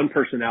kick one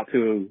person out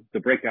to the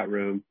breakout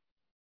room,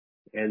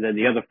 and then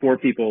the other 4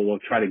 people will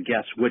try to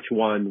guess which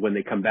one, when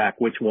they come back,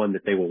 which one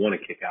that they will want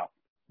to kick out.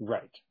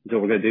 Right. Is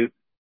what we're going to do?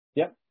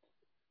 Yep.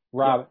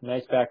 Rob,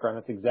 nice background.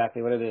 That's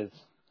exactly what it is.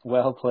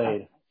 Well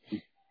played.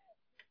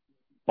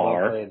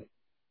 Bar. Well played.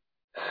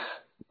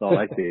 That's all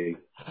I see.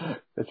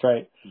 That's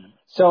right.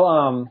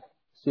 So,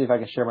 see if I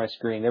can share my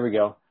screen. There we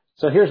go.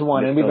 So here's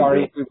one, and we've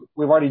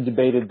already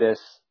debated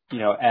this,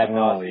 ad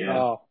nauseum. Oh, yeah.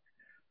 Oh,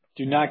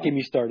 do not get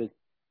me started.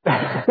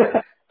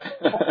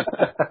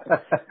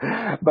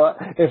 But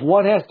if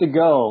one has to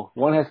go,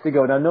 one has to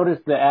go. Now notice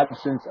the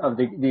absence of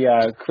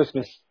the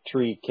Christmas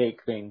tree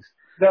cake things.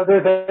 No,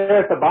 they're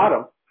there at the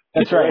bottom.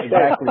 That's right,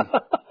 exactly.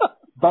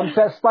 Bump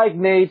that spike,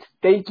 Nate.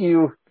 Thank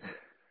you.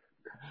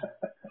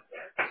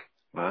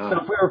 Wow. So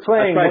if we were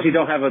playing, I'm surprised you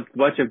don't have a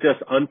bunch of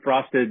just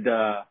unfrosted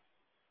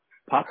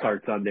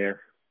Pop-Tarts on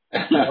there.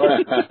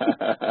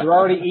 We're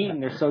already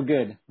eating. They're so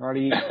good. We're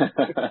already eating.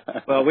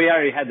 Well, we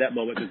already had that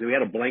moment because we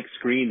had a blank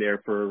screen there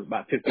for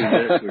about 15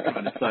 minutes. We were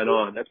trying to sign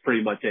on. That's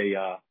pretty much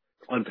a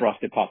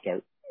unfrosted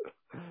Pop-Tart.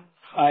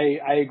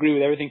 I agree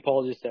with everything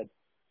Paul just said.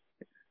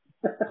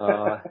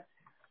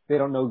 They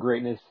don't know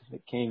greatness.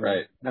 It came.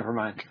 Right. Never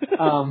mind.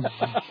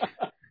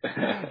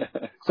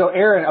 So,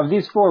 Aaron, of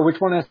these 4, which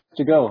one has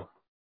to go?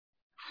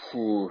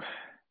 Ooh.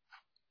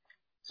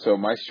 So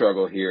my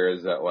struggle here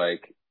is that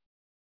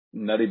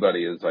Nutty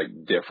Buddy is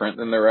different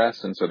than the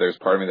rest, and so there's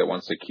part of me that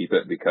wants to keep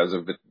it because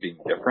of it being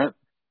different.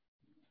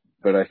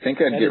 But I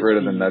think I'd get rid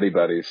of the Nutty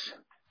Buddies.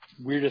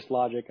 Weirdest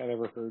logic I've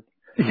ever heard.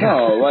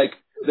 No,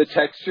 the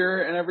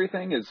texture and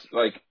everything is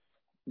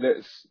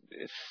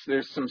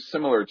there's some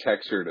similar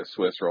texture to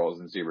Swiss rolls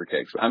and zebra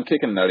cakes. But I'm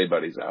kicking Nutty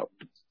Buddies out.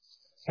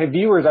 Hey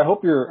viewers, I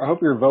hope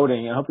you're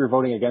voting. I hope you're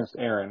voting against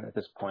Aaron at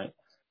this point.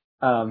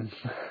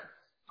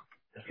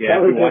 Yeah,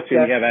 if you're watching,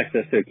 you have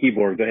access to a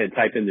keyboard. Go ahead and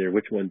type in there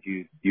which ones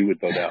you would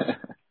vote out.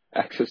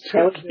 Access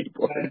to a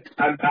keyboard.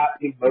 I'm not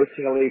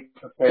emotionally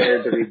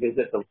prepared to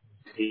revisit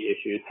the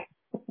issues.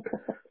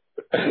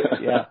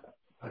 Yeah.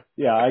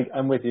 Yeah,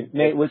 I'm with you.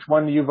 Nate, which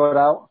one do you vote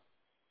out?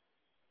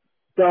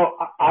 So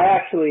I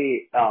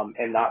actually am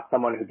not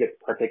someone who gets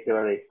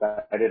particularly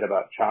excited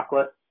about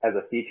chocolate as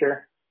a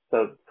feature.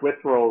 So Swiss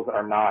rolls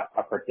are not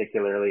a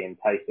particularly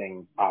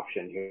enticing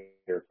option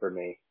here for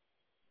me.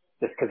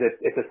 Just because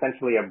it's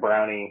essentially a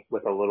brownie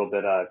with a little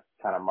bit of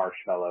kind of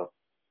marshmallow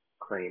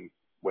cream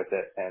with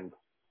it, and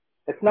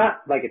it's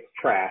not like it's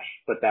trash,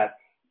 but that's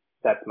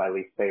my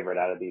least favorite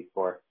out of these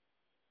four.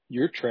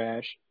 You're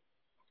trash.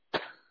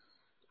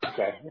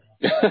 Okay.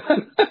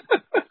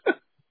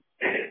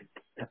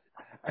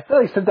 I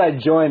feel like since I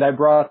joined, I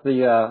brought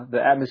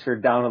the atmosphere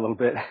down a little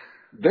bit.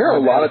 There are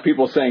a lot of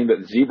people saying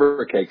that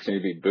zebra cakes need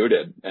to be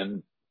booted,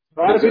 and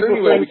A lot of people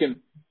anyway, say- we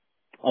can.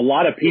 A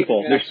lot of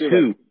people. There's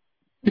two.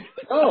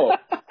 Oh,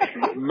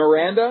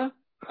 Miranda,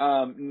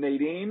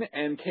 Nadine,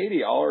 and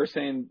Katie all are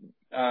saying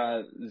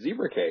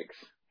zebra cakes.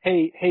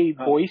 Hey,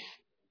 boys.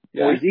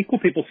 Yeah. There's equal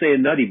people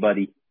saying Nutty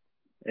Buddy.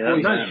 And I'm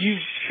Boys, not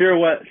sure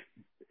what.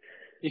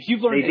 If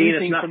you've learned Nadine,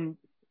 anything it's not- from...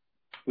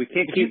 We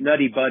can't keep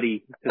Nutty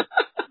Buddy.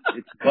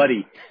 It's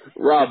Buddy.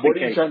 Rob, Just what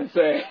in are you case. trying to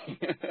say?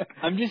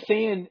 I'm just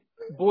saying,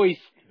 boys,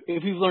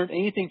 if you've learned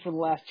anything from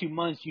the last 2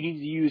 months, you need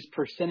to use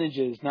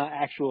percentages, not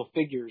actual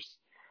figures,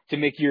 to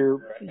make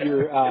your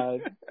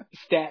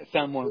stats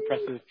sound more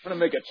impressive. I'm going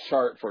to make a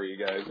chart for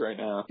you guys right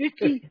now.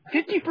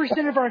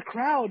 50% of our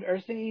crowd are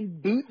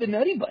saying boot the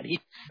Nutty Buddy.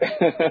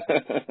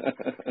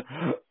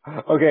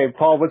 Okay,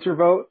 Paul, what's your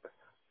vote?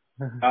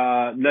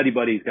 Nutty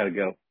Buddy's got to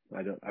go.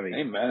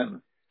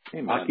 Amen.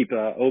 I'll keep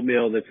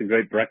oatmeal. That's a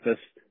great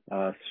breakfast.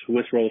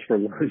 Swiss rolls for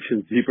lunch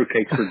and zebra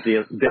cakes for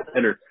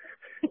dinner.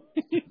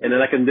 And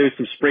then I can do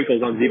some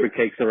sprinkles on zebra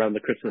cakes around the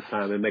Christmas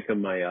time and make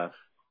them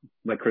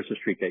my Christmas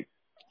tree cake.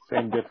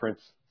 Same difference.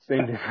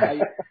 Same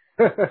difference.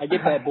 I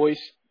get that, boys.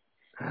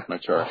 My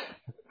chart.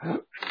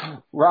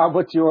 Rob,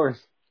 what's yours?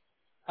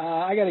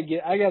 I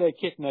gotta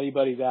kick Nutty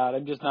Buddies out.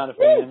 I'm just not a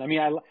fan. I mean,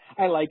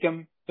 I like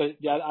them, but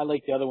yeah, I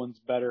like the other ones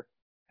better.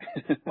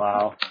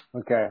 Wow.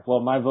 Okay. Well,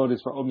 my vote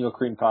is for oatmeal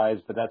cream pies,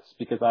 but that's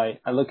because I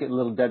look at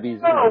Little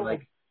Debbie's and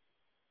like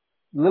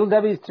Little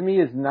Debbie's to me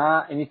is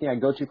not anything I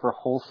go to for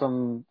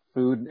wholesome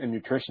food and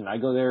nutrition. I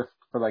go there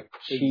for like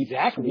cheap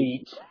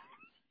sweet.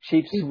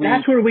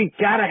 That's where we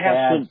gotta have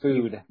bad some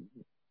food.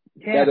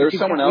 Yeah, there's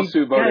someone else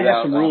who voted have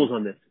out. Some rules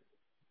on this.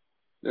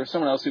 There's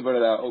someone else who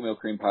voted out oatmeal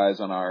cream pies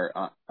on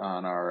our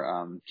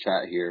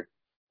chat here.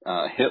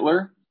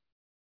 Hitler.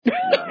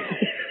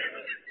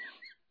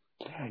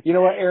 You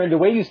know what, Aaron? The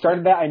way you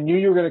started that, I knew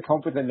you were going to come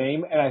up with a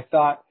name, and I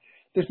thought,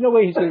 there's no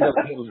way he's going to go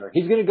Hitler.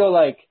 He's going to go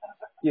like,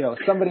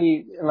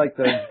 somebody in like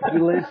the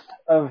list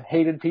of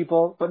hated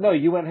people. But no,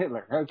 you went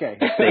Hitler. Okay.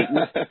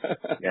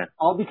 Yeah.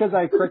 All because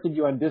I corrected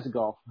you on disc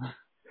golf.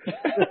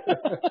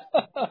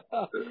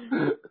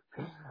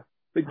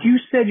 But you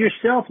said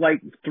yourself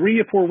like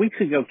 3 or 4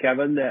 weeks ago,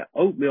 Kevin, that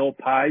oatmeal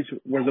pies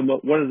were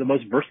one of the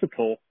most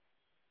versatile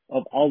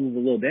of all of the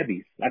Little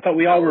Debbies. I thought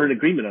we all were in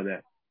agreement on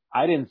that.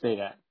 I didn't say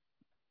that.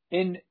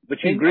 But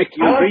you agreed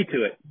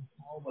to it.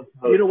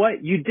 You know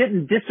what? You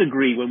didn't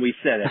disagree when we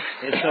said it.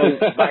 And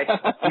so by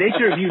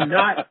nature of you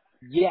not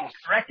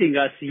correcting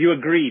us, you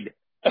agreed.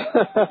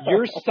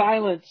 Your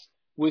silence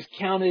was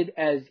counted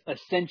as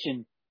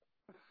ascension.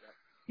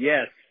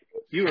 Yes.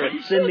 You were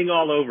ascending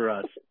all over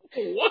us.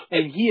 What?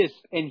 And he is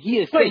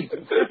Wait,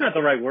 that's not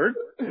the right word.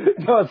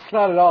 No, it's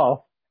not at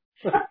all.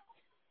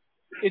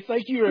 It's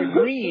like you're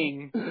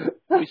agreeing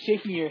with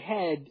shaking your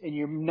head and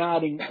you're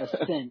nodding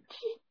assent.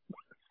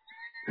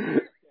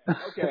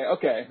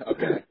 Okay.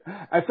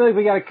 I feel like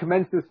we got to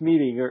commence this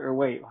meeting, or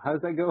wait, how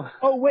does that go?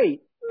 Oh,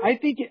 wait. I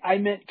think I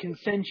meant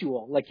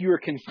consensual, like you were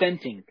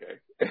consenting.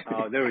 Okay.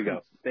 Oh, there we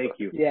go. Thank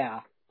you. Yeah.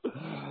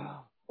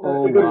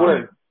 Oh, It's a good wow.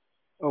 word.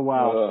 Oh,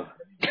 wow.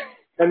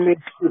 That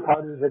means two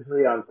parties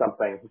agree on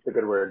something. It's a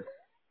good word.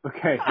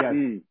 Okay,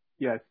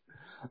 yes.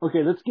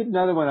 Okay, let's get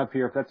another one up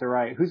here, if that's all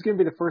right. Who's going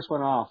to be the first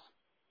one off?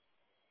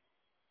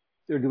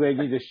 Or do I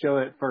need to show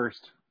it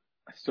first?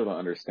 I still don't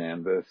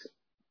understand this,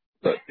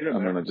 but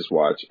I'm going to just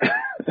watch.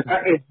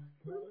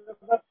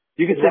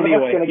 You can send me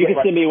away. You can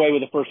send me away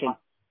with the first one.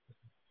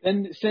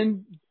 Then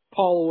send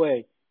Paul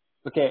away.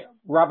 Okay,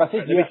 Rob, I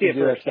think you have to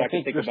do it. So I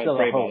think you're still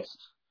the the host.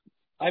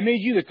 I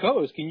made you the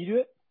co-host. Can you do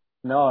it?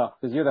 No,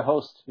 because you're the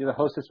host. You're the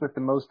hostess with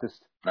the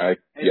mostest. All right.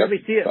 Hey, let me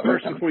see it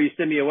first before you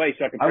send me away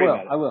so I can pray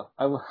about it. I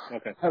will.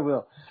 Okay. I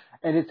will.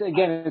 And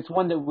it's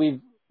one that we've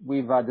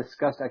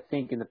discussed, I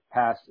think, in the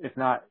past, if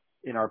not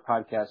in our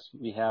podcast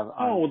we have.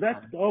 I hope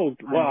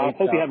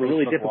you have a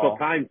really difficult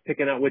time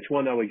picking out which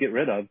one I would get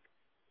rid of.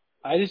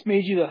 I just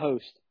made you the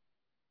host.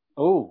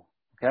 Oh,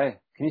 okay.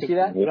 Can you see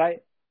that? But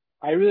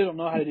I really don't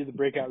know how to do the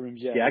breakout rooms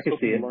yet. Yeah, I can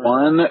see it.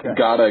 One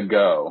gotta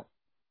go.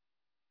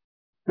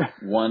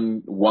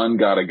 One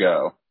gotta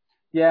go.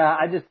 Yeah,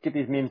 I just get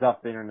these memes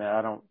off the internet.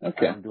 I don't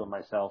do it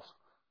myself.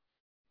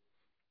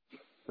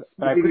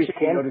 But I appreciate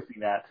you noticing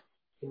that.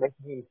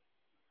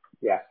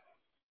 Yeah.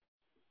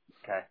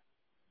 Okay.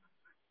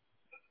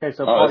 Okay,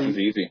 so Paul, this is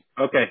easy.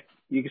 Okay,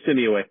 you can send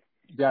me away.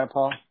 You got it,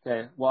 Paul?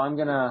 Okay. Well, I'm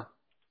gonna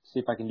see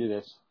if I can do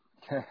this.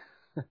 Okay.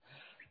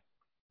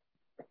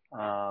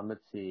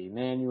 Let's see.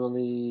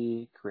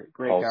 Manually create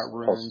breakout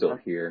rooms. Paul's still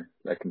here.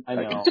 I can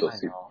still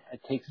see.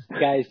 It takes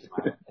guys.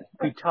 If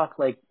we talk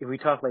like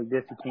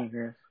this, you can't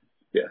hear us.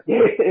 Yeah.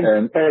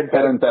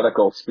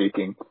 Parenthetical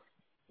speaking.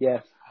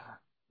 Yes.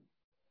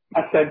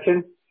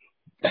 Ascension.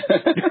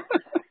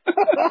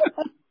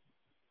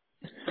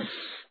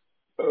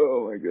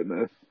 Oh my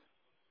goodness.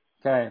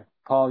 Okay,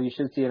 Paul, you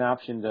should see an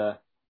option to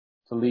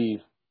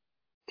leave.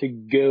 To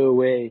go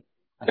away.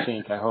 I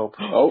hope.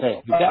 Oh,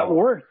 okay. That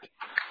worked.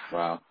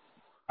 Wow.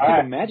 All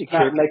right, magic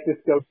not trick. make this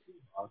go too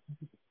long.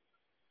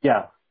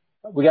 Yeah.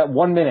 We got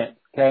 1 minute,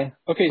 okay?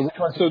 Okay,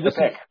 so this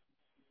is...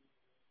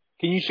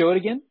 Can you show it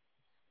again?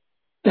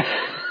 Look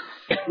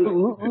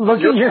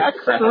at your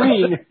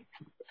screen.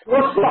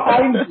 Look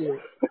behind you.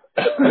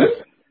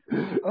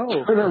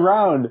 Turn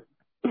around.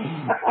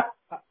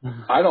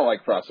 I don't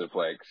like Frosted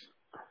Flakes.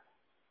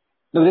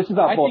 No, this is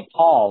about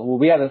Paul. Well,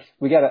 we got to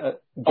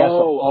guess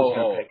what Paul's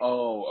gonna pick.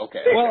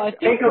 Okay. Well, I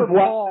think of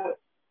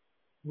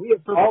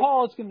for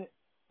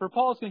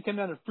Paul, it's gonna come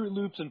down to Fruit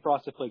Loops and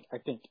Frosted Flakes, I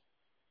think.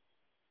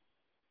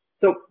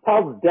 So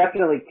Paul's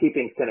definitely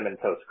keeping Cinnamon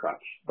Toast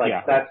Crunch.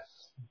 That's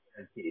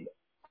guaranteed.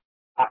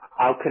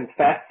 I'll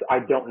confess, I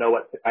don't know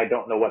what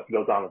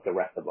goes on with the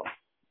rest of them.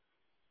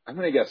 I'm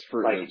gonna guess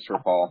Fruit Loops for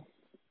Paul.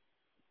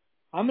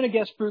 I'm gonna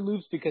guess Fruit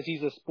Loops because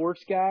he's a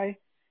sports guy,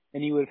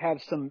 and he would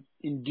have some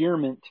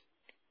endearment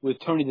with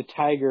Tony the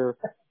Tiger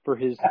for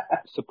his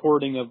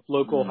supporting of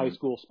local high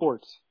school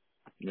sports.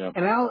 Yeah.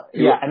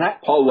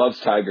 Paul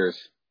loves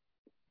tigers.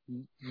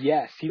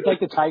 Yes, he's like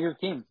the Tiger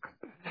King.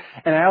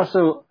 And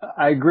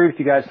I agree with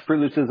you guys.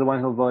 Fruit Loops is the one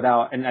who'll vote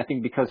out, and I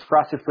think because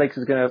Frosted Flakes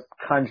is going to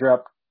conjure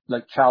up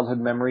like childhood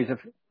memories of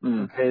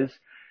his.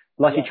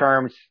 Lucky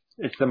Charms,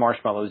 it's the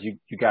marshmallows. You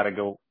got to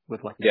go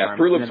with Lucky Charms. Yeah,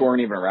 Fruit Loops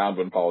weren't even around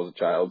when Paul was a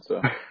child,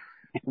 so.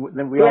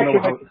 Then we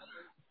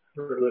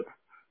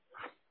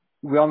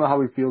all know how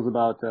he feels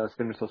about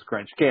Cinnamon Toast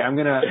Crunch. Okay, I'm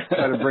gonna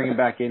try to bring him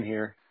back in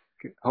here.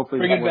 Hopefully,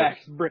 bring him back.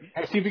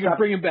 See if we can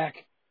bring him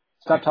back.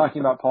 Stop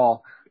talking about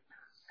Paul.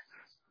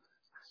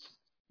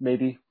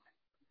 Maybe.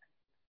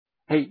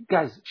 Hey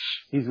guys, shh,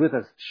 he's with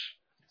us. Shh,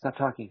 stop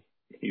talking.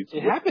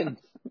 It happens.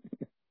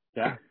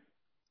 Yeah.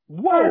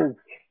 Whoa.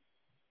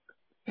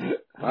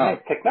 Wow.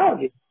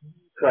 Technology,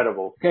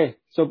 incredible. Okay,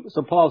 so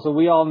Paul, so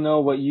we all know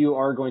what you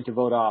are going to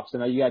vote off. So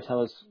now you got to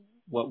tell us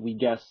what we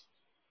guess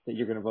that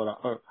you're going to vote off,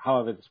 or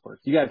however this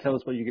works. You got to tell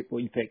us what you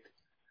picked.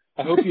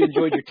 I hope you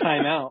enjoyed your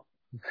time out.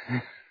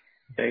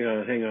 Hang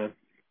on.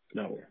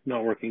 No,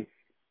 not working.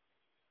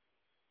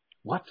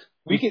 What?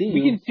 We can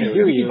see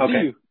you.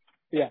 Okay.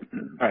 Yeah.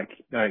 All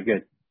right,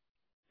 good.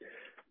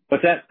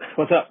 What's that?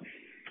 What's up?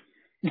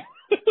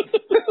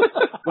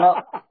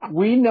 Well,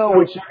 we know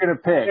what you're going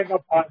to pick.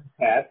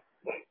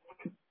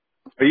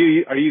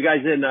 Are you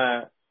guys in?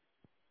 Are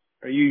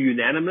you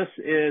unanimous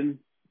in?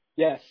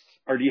 Yes.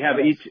 Or do you have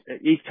each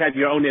have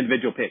your own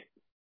individual pick?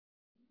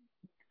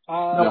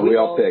 No, we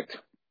all picked.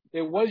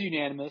 It was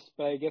unanimous,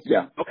 but I guess we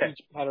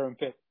each had our own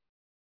pick.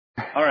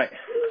 All right.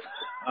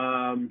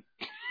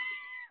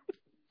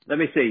 Let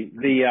me see.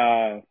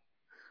 The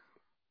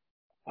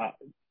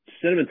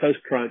Cinnamon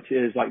Toast Crunch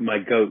is like my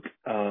goat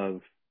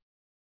of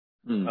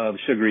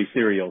sugary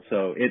cereal,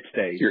 so it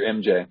stays. Your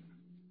MJ.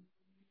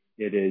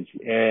 It is,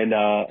 and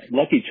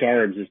Lucky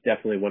Charms is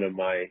definitely one of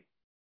my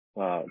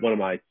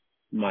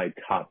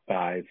top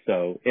 5,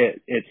 so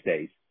it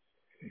stays.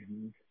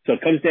 Mm-hmm. So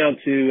it comes down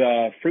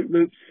to Fruit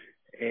Loops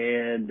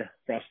and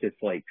Frosted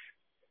Flakes.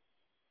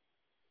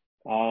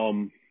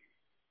 In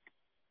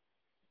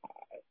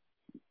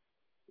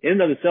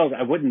and of themselves,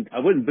 I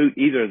wouldn't boot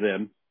either of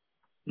them,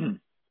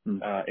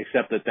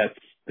 except that that's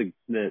the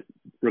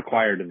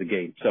required of the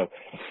game. So,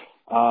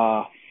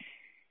 I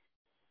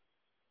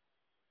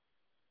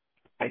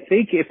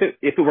think if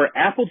it were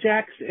Apple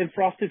Jacks and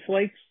Frosted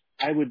Flakes,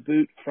 I would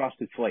boot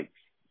Frosted Flakes.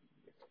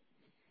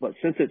 But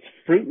since it's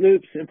Fruit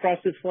Loops and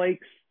Frosted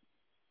Flakes,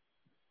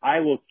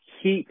 I will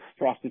keep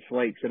Frosted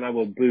Flakes and I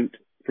will boot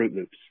Fruit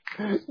Loops.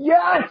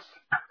 Yes!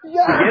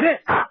 Yes! Get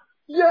it?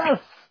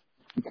 Yes!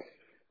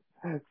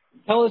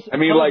 Tell us. I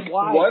mean, like,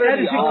 why. what are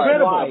that the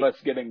odds of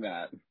us getting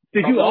that?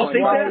 Did you all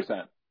think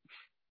that?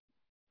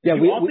 Yeah,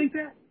 we all think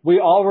that? We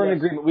all were in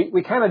agreement.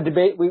 We kind of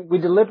we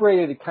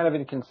deliberated kind of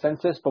in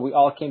consensus, but we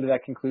all came to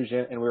that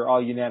conclusion and we were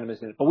all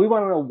unanimous in it. But we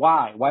want to know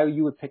why. Why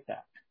you would pick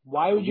that?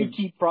 Why would you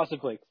keep Frosted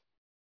Flakes?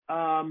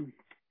 Tony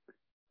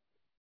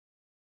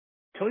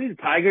the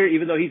Tiger,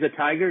 even though he's a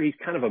tiger, he's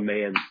kind of a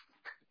man.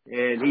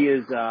 And he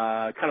is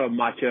kind of a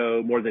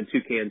macho more than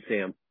Toucan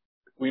Sam.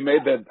 I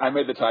made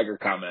the tiger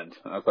comment.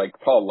 I was like,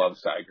 Paul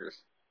loves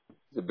tigers.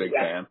 He's a big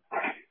fan.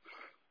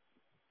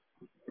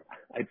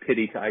 I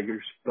pity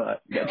tigers,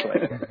 but that's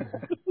right.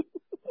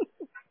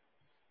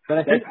 But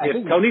I think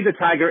if Tony the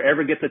Tiger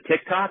ever gets a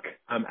TikTok,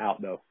 I'm out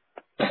though.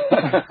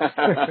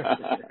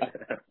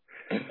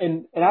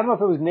 And I don't know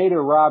if it was Nate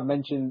or Rob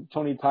mentioned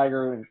Tony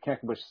Tiger and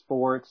connected with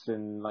sports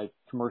and like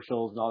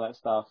commercials and all that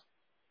stuff.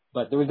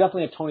 But there was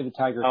definitely a Tony the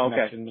Tiger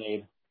connection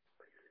made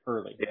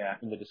early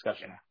in the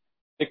discussion.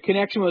 The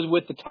connection was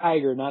with the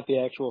tiger, not the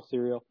actual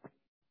cereal.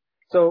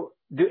 So,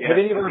 have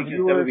any of I our think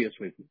that would be viewers, a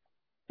sweep.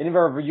 any of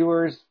our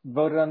viewers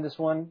voted on this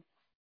one?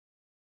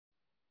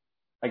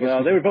 I guess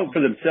Well, they were voting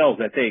for themselves,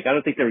 I think. I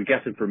don't think they were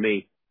guessing for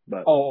me.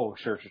 But Oh,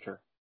 sure.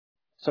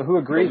 So who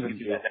agrees we with can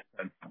do you? that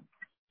next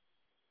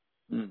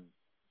time.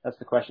 That's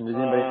the question. Does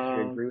anybody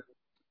actually agree with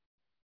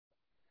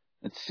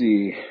Let's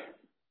see.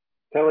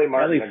 Kelly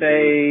Martin.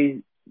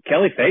 agreed.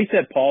 Kelly Faye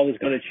said Paul is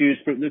going to choose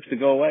Fruit Loops to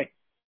go away.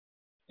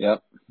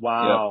 Yep.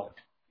 Wow.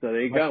 So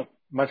there you go.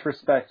 Much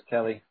respect,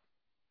 Kelly.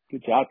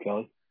 Good job,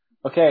 Kelly.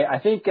 Okay, I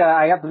think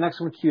I got the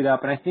next one queued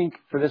up, and I think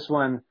for this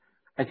one,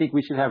 I think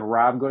we should have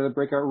Rob go to the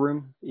breakout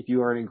room. If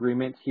you are in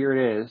agreement, here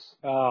it is.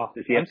 Oh,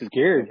 Does he I'm have to-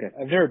 scared. Okay.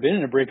 I've never been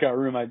in a breakout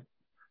room.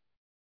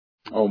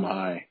 Oh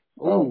my.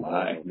 Oh,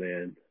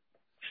 man.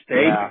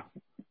 Steak,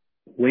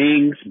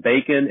 wings,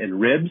 bacon, and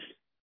ribs.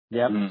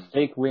 Yep.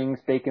 Steak, wings,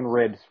 steak, and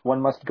ribs.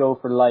 One must go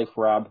for life,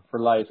 Rob. For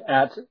life.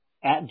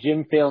 At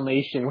Jim Fail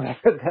Nation,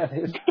 whatever that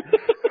is.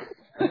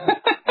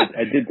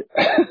 I did.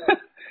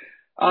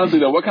 Honestly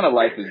though, what kind of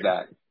life is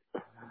that?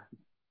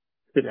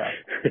 Yeah.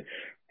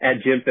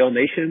 At Jim Fail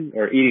Nation,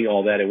 or eating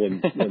all that in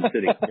one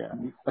sitting.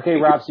 Yeah. Okay,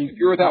 Rob. So If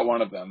you're without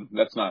one of them,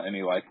 that's not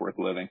any life worth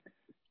living.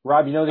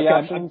 Rob, you know the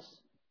options?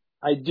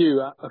 I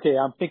do. Okay,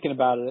 I'm thinking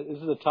about it.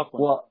 This is a tough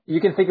one. Well, you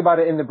can think about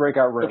it in the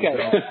breakout room. Okay.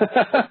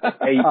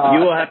 Hey, you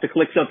will have to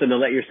click something to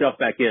let yourself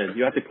back in.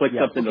 You have to click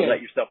something to Okay.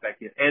 let yourself back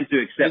in, and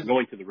to accept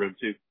going to the room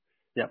too.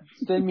 Yep.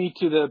 Send me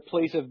to the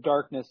place of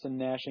darkness and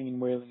gnashing and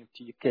wailing of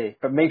teeth. Okay,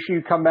 but make sure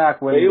you come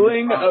back when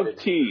Wailing of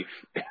teeth.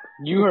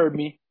 You heard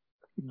me.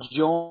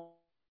 Join.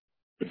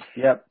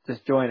 Yep,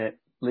 just join it.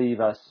 Leave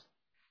us.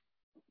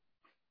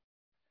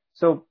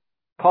 So,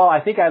 Paul, I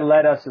think I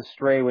led us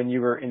astray when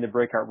you were in the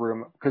breakout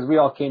room because we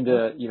all came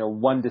to,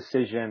 one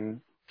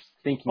decision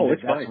thinking that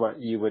it's that's fine. what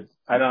you would.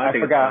 No, I think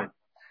it's forgot. fine.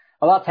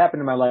 A lot's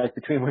happened in my life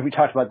between when we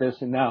talked about this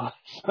and now.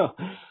 So,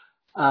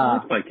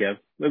 That's fine, Kev.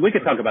 We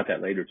could talk about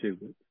that later too.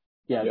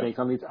 yeah, Yeah. thanks.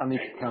 I'll need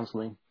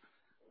counseling.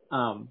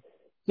 So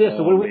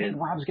what do we think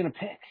Rob's going to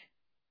pick?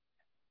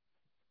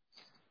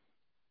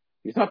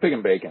 He's not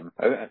picking bacon.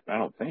 I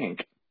don't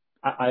think.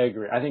 I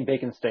agree. I think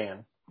bacon's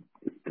staying.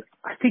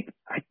 I think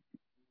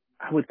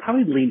I would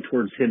probably lean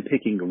towards him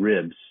picking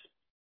ribs.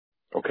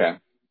 Okay.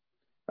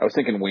 I was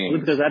thinking wings.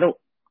 Because I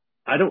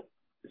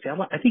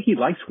think he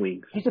likes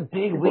wings. He's a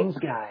big wings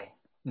guy.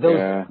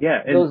 Yeah. Yeah,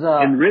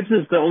 and ribs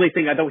is the only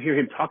thing I don't hear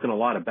him talking a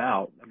lot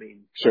about. I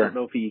mean, Sure. I don't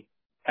know if he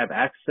have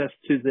access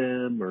to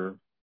them or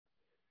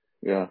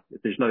Yeah.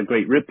 if there's not a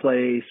great rib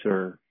place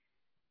or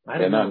I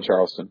don't Not know. in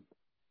Charleston.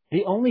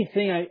 The only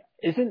thing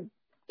isn't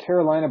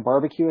Carolina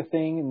barbecue a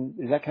thing,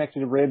 and is that connected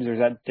to ribs, or is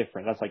that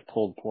different? That's like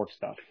pulled pork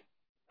stuff.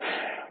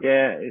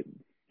 Yeah,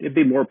 it'd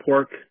be more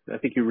pork. I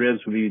think your ribs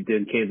would be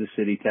in Kansas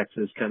City,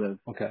 Texas, kind of.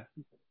 Okay.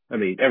 I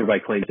mean, everybody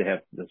claims to have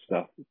this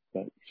stuff,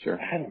 but Sure.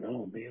 I don't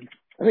know, man.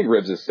 I think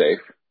ribs is safe.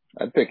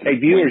 I'd pick. Hey,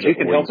 viewers, wings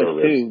you can help or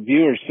us ribs. too.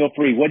 Viewers, feel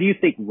free. What do you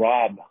think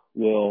Rob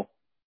will?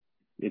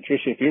 And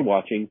Tricia, if you're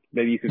watching,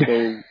 maybe you could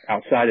go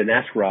outside and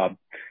ask Rob,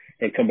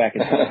 and come back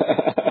and tell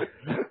us.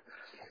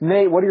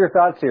 Nate, what are your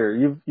thoughts here?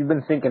 You've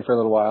been thinking for a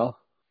little while.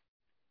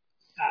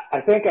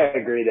 I think I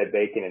agree that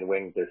bacon and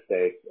wings are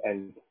safe,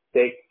 and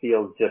steak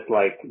feels just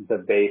like the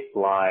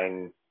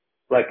baseline.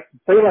 Like,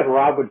 feel like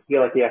Rob would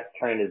feel like he has to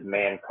turn in his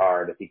man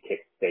card if he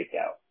kicks steak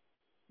out.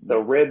 So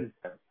ribs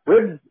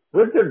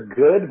are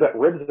good, but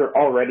ribs are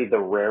already the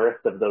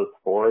rarest of those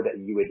four that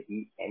you would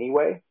eat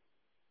anyway,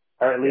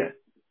 or at least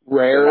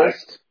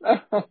Rarest.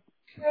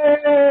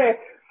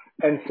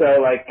 And so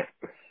like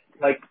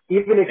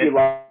even if you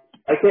like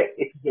it,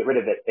 if you get rid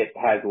of it, it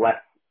has less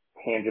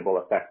tangible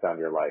effect on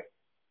your life.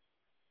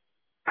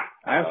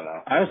 I don't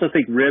know. I also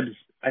think ribs.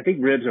 I think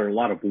ribs are a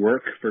lot of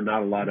work for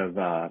not a lot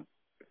of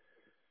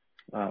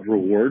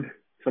reward.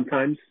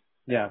 Sometimes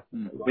Yeah.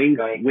 wings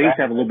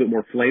have a little bit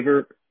more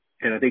flavor,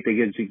 and I think they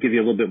give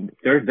you a little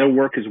bit. They'll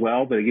work as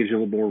well, but it gives you a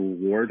little more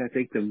reward, I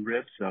think, than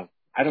ribs. So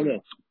I don't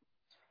know.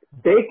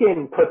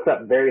 Bacon puts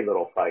up very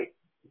little fight.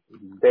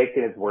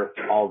 Bacon is worth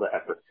all the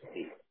effort to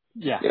eat.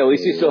 Yeah. Yeah, at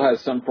least he still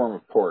has some form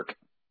of pork.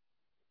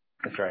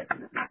 That's right.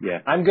 Yeah,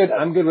 I'm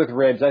good with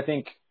ribs. I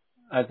think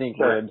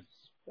Sure. ribs.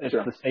 It's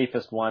the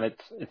safest one.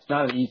 It's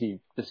not an easy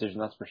decision,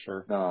 that's for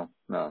sure. No.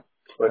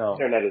 But No.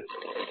 internet is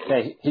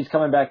Okay, he's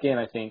coming back in,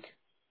 I think.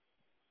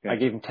 Okay. I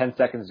gave him 10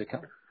 seconds to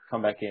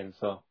come back in,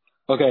 so.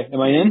 Okay,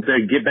 am I in? Better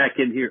get back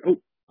in here.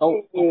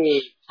 Oh,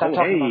 stop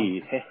talking about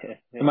him.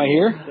 Hey. Am I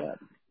here?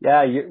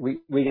 Yeah,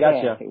 we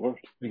got you. It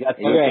worked. We got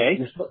you. Okay.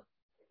 You're still-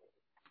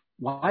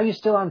 Why are you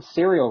still on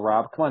cereal,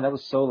 Rob? Come on, that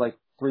was so like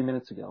 3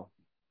 minutes ago.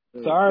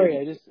 Sorry,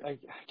 I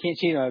can't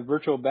change my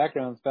virtual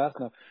backgrounds fast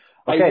enough.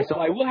 Okay,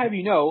 I will have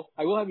you know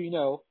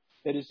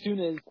that as soon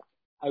as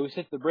I was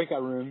hit the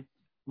breakout room,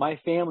 my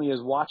family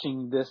is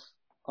watching this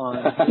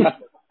on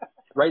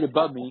right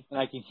above me, and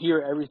I can hear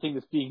everything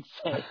that's being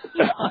said.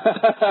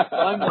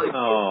 I'm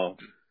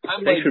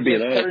like, thanks for being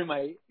just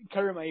honest.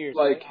 covering my ears.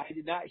 Like- I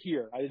did not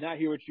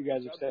hear what you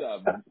guys have said.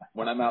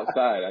 When I'm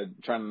outside, I'm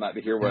trying not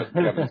to hear what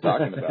Kevin's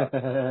talking about.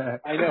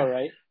 I know,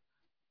 right?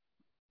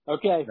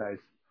 Okay. Nice.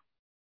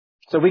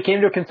 So we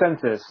came to a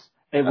consensus.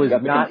 It was I've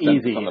got the not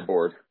consensus easy. on the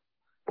board.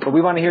 But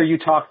we want to hear you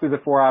talk through the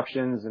 4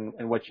 options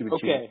and what you would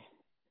choose. Okay.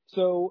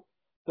 So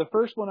the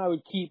first one I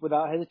would keep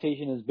without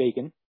hesitation is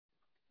bacon.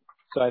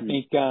 So I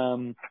think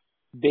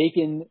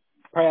bacon,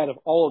 probably out of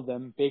all of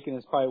them, bacon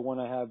is probably one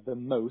I have the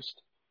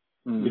most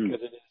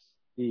because it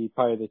is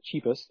probably the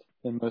cheapest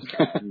and most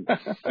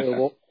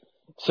available.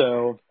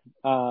 So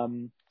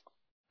so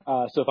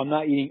if I'm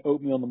not eating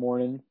oatmeal in the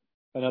morning,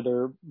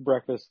 another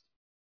breakfast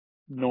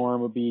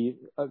norm would be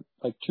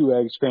like 2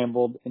 eggs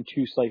scrambled and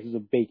 2 slices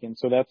of bacon.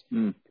 So that's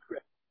and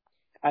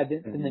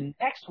the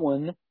next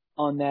one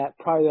on that,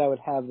 probably that I would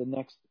have the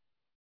next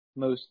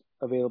most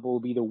available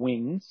would be the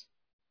wings.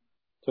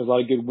 So there's a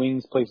lot of good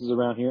wings places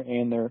around here,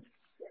 and they're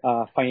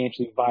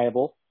financially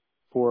viable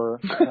for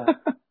a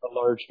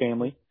large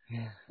family.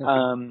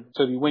 So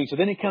it'd be wings. So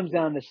then it comes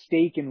down to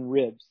steak and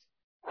ribs.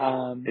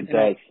 It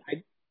does.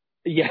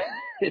 Yeah,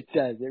 it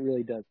does. It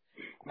really does.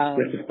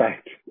 That's a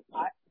fact.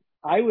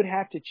 I would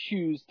have to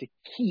choose to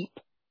keep.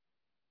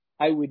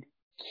 I would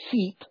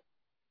keep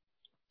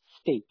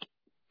steak.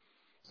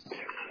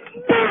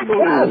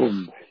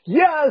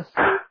 Yes!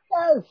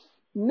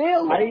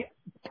 Nailed it!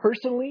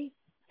 Personally,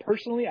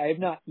 I have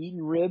not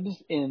eaten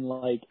ribs in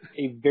like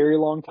a very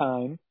long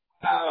time.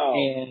 Oh.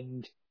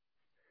 And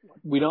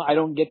I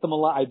don't get them a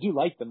lot. I do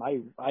like them. I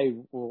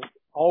will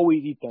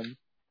always eat them,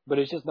 but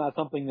it's just not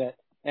something that,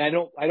 and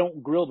I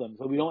don't grill them.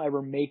 So we don't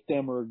ever make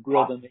them or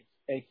grill them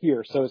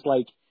here. So it's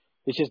like,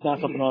 it's just not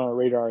something on our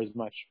radar as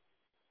much.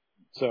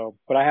 So,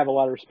 but I have a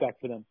lot of respect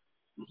for them.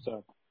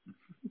 So.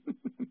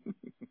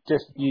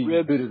 Just you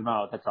booted them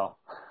out, that's all.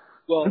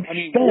 Well, I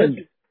mean,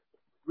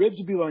 ribs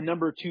would be my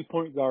number 2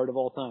 point guard of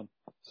all time.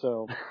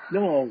 So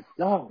No,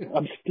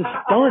 I'm just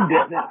stunned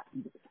at that.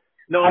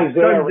 No, I'm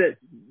stunned that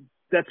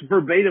that's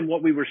verbatim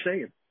what we were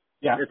saying.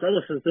 Yeah. It's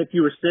almost as if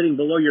you were sitting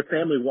below your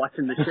family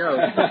watching the show.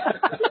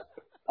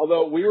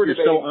 Although we were You're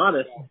debating so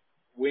honest.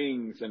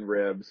 wings and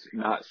ribs,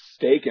 not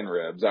steak and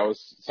ribs. I was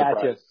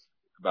surprised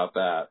about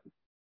that.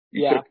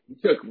 You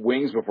took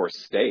wings before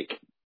steak.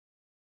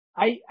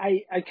 I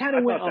kind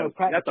of went on a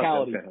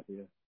practicality.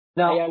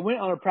 No, I went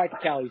on a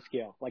practicality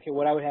scale, like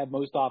what I would have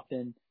most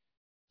often.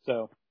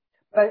 So,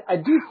 I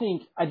do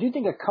think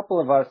a couple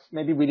of us,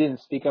 maybe we didn't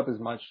speak up as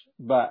much,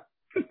 but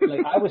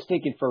like I was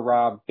thinking for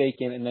Rob,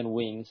 bacon and then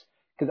wings,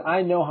 because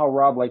I know how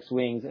Rob likes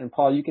wings. And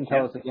Paul, you can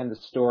tell us again the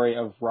story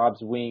of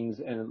Rob's wings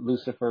and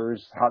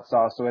Lucifer's hot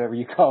sauce or whatever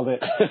you called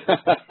it.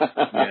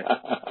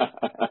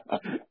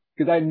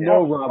 Because I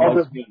know Rob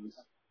likes wings.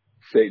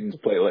 Satan's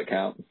platelet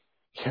count.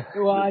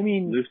 Well, I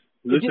mean,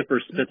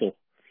 Lucifer's spittle.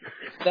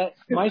 That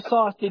my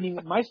sauce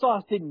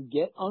didn't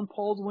get on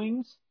Paul's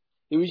wings.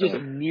 It was just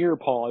near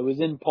Paul. It was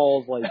in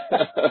Paul's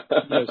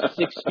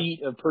 6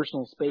 feet of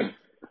personal space.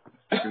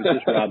 It was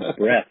just Rob's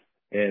breath,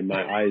 and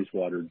my eyes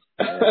watered.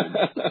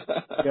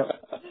 Yep.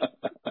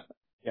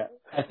 Yeah,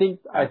 I think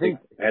I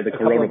had the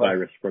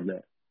coronavirus from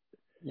that.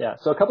 Yeah,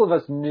 so a couple of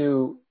us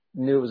knew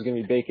it was going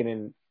to be bacon,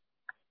 and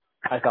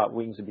I thought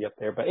wings would be up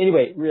there. But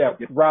anyway,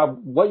 Rob,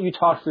 what you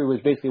talked through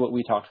was basically what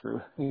we talked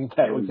through.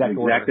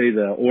 Exactly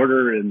the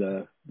order and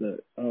the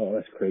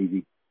that's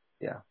crazy.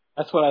 Yeah.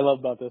 That's what I love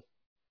about this.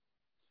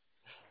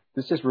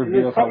 This just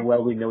reveals how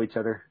well we know each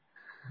other.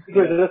 These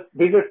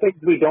are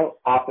things we don't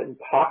often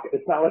talk.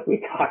 It's not like we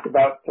talk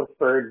about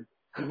preferred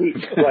meat.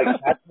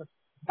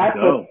 That's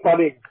what's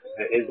funny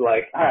is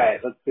like, all right,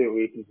 let's see what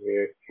we can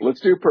do. Let's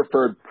do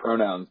preferred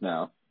pronouns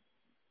now.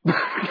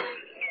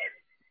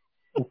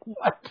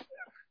 What?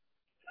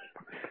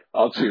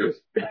 I'll choose.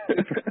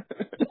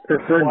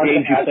 Preferred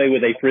games you play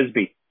with a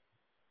frisbee.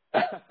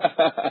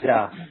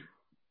 Yeah.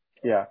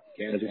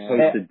 As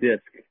opposed to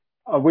disc.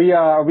 Are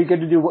we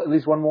good to do at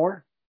least one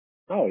more?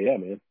 Oh yeah,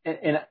 man.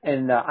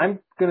 And I'm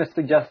going to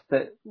suggest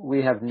that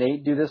we have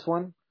Nate do this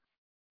one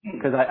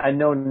because I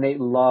know Nate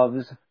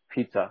loves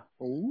pizza.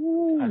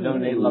 Ooh. I know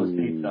Nate loves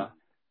pizza.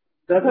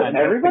 Doesn't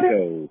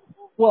everybody?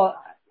 Well,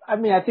 I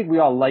mean, I think we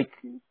all like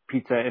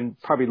pizza and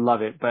probably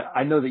love it, but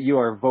I know that you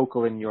are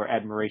vocal in your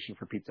admiration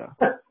for pizza.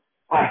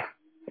 My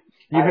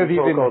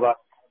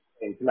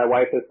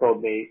wife has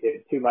told me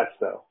it's too much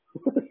so.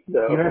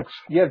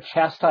 You have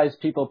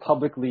chastised people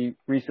publicly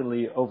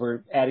recently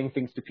over adding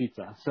things to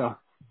pizza, so.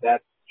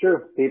 That's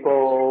true.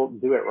 People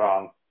do it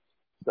wrong.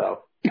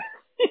 So.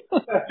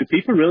 Do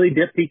people really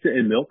dip pizza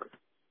in milk?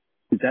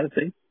 Is that a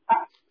thing?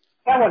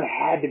 That one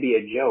had to be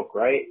a joke,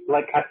 right?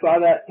 Like, I saw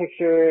that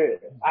picture.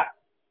 I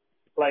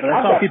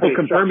saw people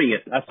confirming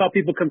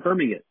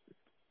it.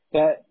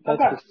 That's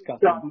disgusting.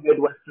 Some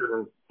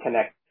Midwestern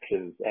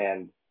connections,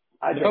 and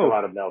I drink a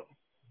lot of milk.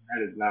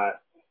 That is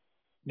not.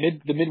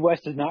 The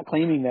Midwest is not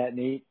claiming that,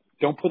 Nate.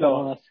 Don't put that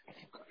on us.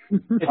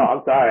 Oh,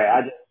 I'm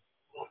sorry.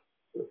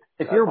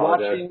 If you're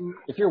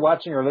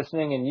watching or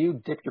listening and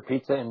you dip your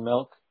pizza in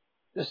milk,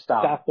 just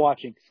stop. Stop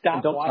watching.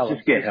 Stop watching.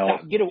 Just get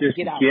help. Get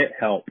out. Get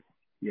help.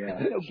 Yeah.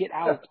 Get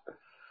out.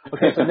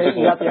 Okay, so Nate,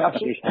 you got the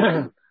options.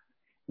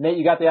 Nate,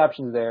 you got the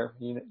options there.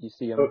 You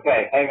see them.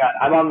 Okay, hang on.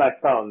 I'm on my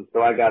phone,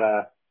 so I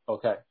gotta.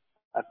 Okay.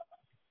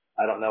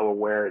 I don't know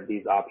where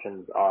these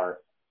options are.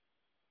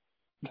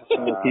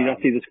 You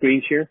don't see the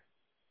screen share?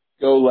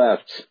 Go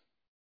left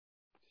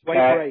Swipe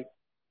right.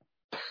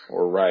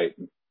 or right.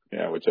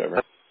 Yeah,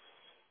 whichever.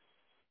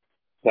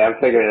 Yeah, I'm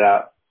figuring it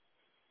out.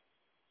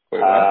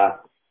 Wait,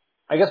 what?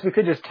 I guess we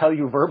could just tell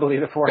you verbally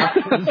the 4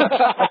 options.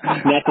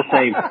 Not the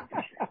same.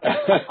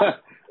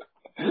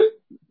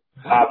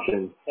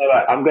 Options.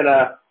 I'm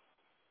gonna.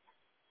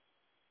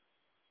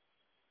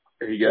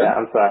 Are you good? Yeah,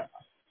 I'm sorry.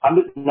 I'm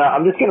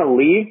just gonna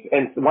leave,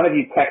 and one of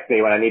you text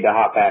me when I need to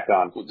hop back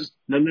on. We'll just,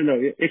 No.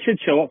 It should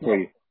show up for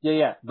you.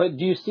 Yeah. But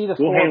do you see the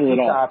We'll 4 handle it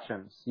pizza all.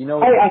 options? You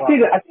know. I see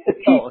the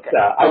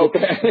pizza. Oh,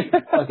 okay.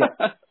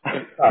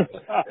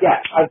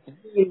 Yeah,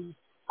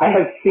 I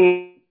have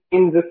seen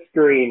the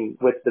screen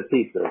with the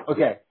pizza.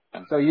 Okay.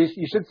 So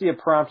you should see a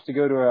prompt to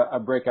go to a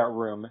breakout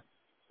room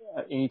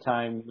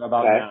anytime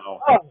about Okay. now.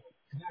 Oh,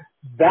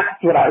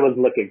 that's what I was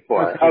looking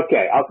for.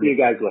 Okay, I'll see you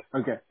guys later.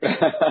 Okay.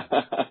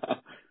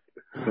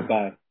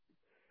 Goodbye.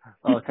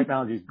 Oh,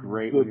 technology is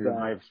great when you're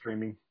Goodbye. live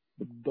streaming.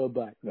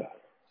 Bye-bye.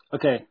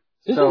 Okay.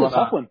 This So, is a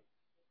tough one.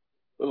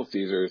 Little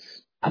Caesars.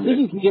 I think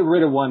you can get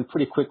rid of one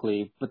pretty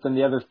quickly, but then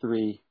the other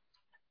 3.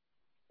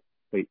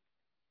 We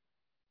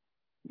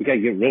gotta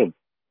get rid of.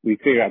 We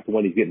figure out the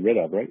one he's getting rid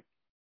of, right?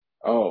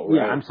 Oh, right.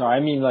 Yeah, I'm sorry. I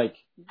mean, like,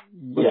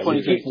 Little yeah,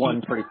 you Caesars. keep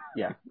one pretty,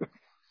 yeah.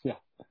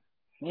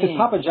 Because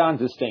Papa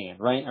John's is staying,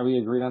 right? Are we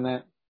agreed on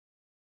that?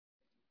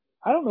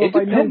 I don't know It if I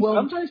know depends. well.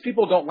 Sometimes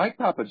people don't like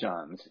Papa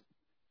John's.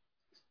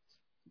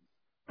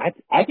 I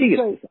think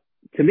it's,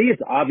 to me,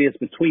 it's obvious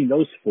between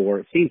those 4.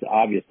 It seems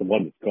obvious the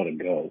one that's going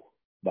to go,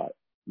 but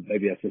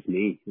maybe that's just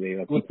me. Maybe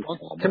that's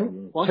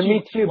To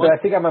me too, but I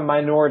think I'm a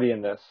minority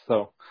in this,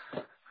 so.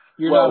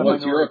 You're Well, not a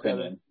what's your minority,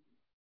 opinion?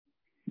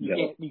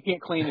 You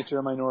can't claim that you're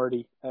a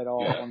minority at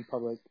all on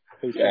public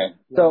Facebook.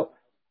 Okay.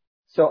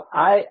 So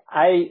I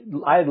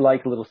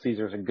like Little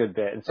Caesars a good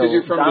bit, and so Because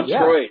you're from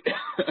Detroit.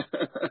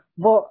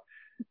 well,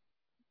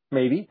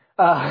 maybe.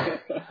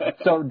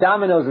 So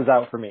Domino's is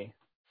out for me.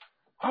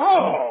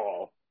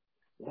 Oh.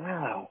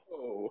 Wow.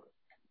 Oh.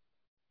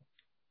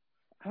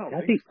 I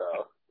don't think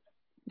so.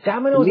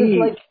 Domino's is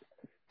like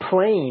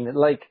plain,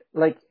 like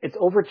it's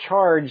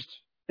overcharged,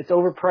 it's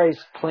overpriced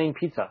plain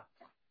pizza.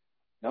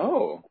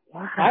 No.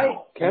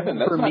 Wow. Kevin,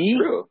 that's for not me,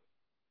 true.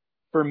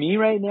 For me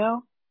right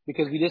now,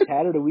 because we just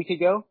had it a week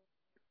ago,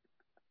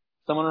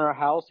 someone in our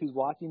house who's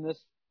watching this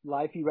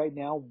live feed right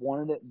now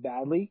wanted it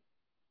badly,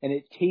 and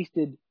it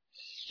tasted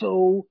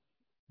so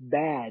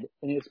bad.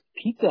 And it's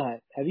Pizza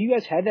Hut. Have you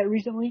guys had that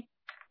recently?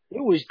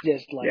 It was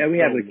just like Yeah, we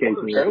have it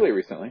occasionally. Fairly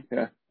recently,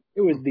 yeah.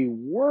 It was the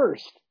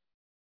worst.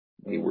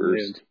 The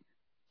worst.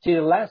 See,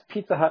 the last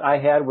Pizza Hut I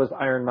had was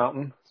Iron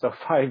Mountain, so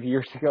 5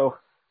 years ago.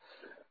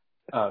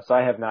 So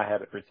I have not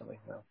had it recently.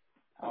 No.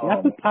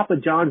 I put Papa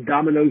John's,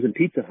 Domino's, and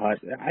Pizza Hut.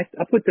 I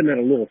put them at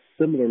a little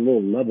similar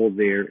little level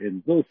there,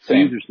 and Little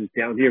Caesars is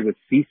down here with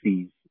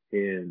Cece's.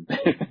 And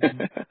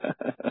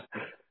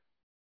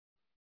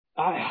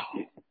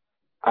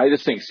I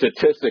just think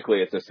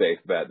statistically it's a safe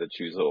bet to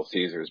choose Little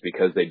Caesars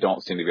because they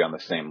don't seem to be on the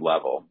same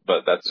level.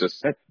 But that's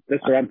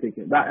what I'm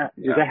thinking. Is that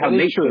how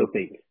Nate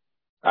think?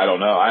 I don't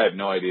know. I have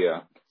no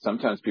idea.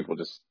 Sometimes people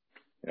just,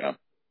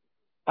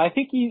 I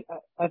think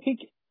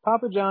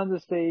Papa John's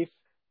is safe.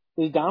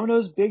 Is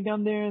Domino's big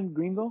down there in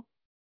Greenville?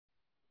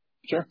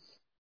 Sure.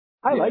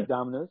 I like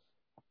Domino's.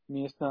 I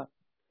mean, it's not.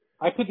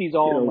 I put these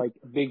all in like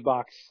big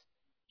box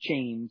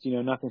chains.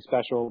 Nothing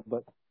special,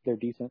 but they're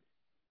decent.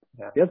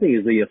 Yeah. The other thing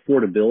is the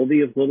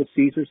affordability of Little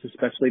Caesars,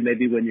 especially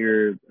maybe when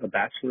you're a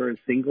bachelor and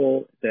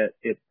single, that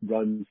it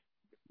runs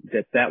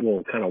that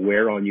will kind of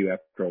wear on you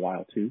after a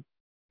while too.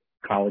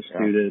 College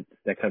students,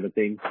 that kind of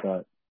thing.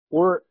 But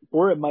or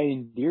it might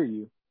endear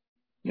you.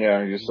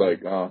 Yeah, you're just like,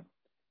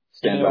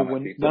 stand by my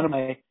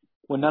pizza.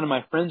 When none of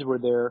my friends were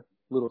there,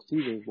 Little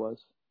Caesars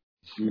was.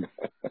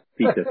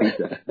 Pizza.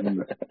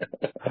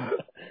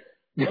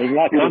 There's a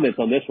lot of comments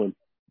on this one.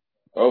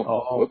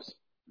 Oh, whoops.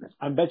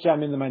 I bet you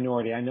I'm in the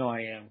minority. I know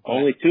I am.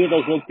 Only 2 of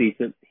those look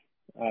decent.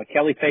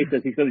 Kelly Faye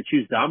says he's going to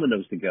choose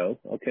Domino's to go.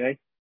 Okay.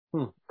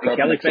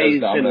 Kelly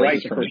Faye's been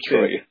right from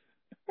Detroit.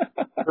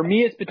 For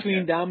me, it's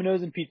between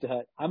Domino's and Pizza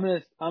Hut. I'm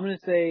gonna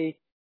say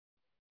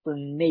for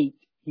Nate,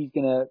 he's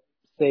gonna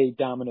say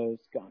Domino's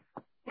gone.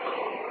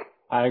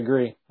 I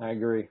agree.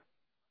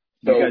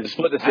 So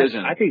split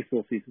decision. I think it's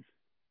Little Caesars.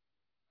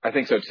 I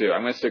think so too.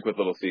 I'm going to stick with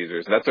Little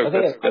Caesars. That's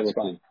okay. That's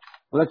fine.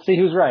 Well, let's see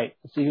who's right.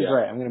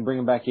 Right. I'm going to bring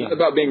him back in. It's not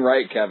about being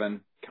right,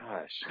 Kevin.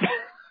 Gosh.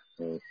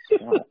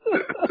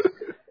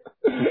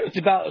 It's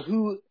about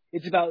who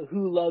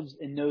loves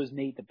and knows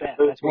Nate the best.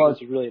 That's what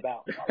it's really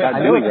about. I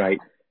know it's right.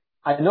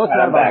 I know it's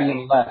not about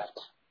being left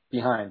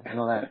behind. I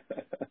know that.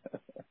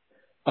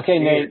 Okay,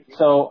 Nate.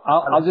 So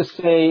I'll just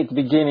say at the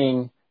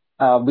beginning,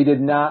 we did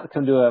not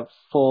come to a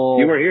full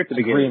you were here at the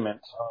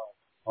agreement.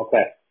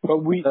 Okay. But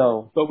we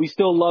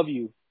still love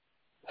you.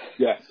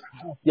 Yes.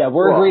 Yeah,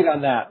 we're agreed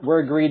on that. We're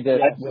agreed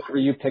that whatever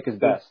you pick is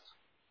best.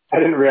 I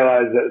didn't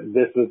realize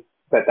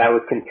that that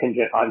was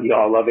contingent on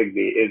y'all loving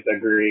me is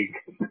agreeing.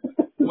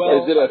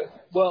 Well, is it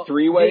a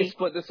three-way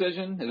split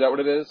decision? Is that what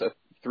it is? A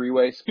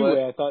three-way split?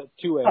 Two-way. I thought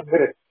two-way. I'm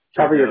going to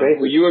cover your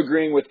bases. Were you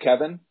agreeing with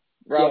Kevin,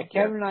 Rob? Yeah,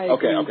 Kevin and I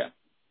agree. Okay.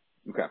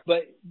 Okay.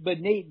 But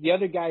Nate, the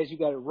other guys who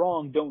got it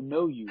wrong don't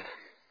know you.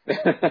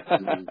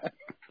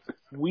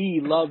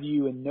 We love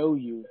you and know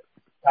you.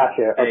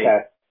 Gotcha. Hey,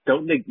 Okay.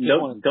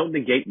 don't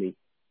negate me.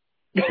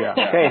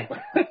 Yeah.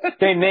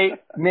 Okay,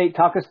 Nate,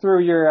 talk us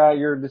through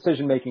your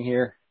decision making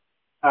here.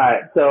 All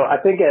right. So I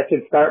think I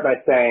should start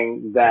by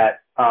saying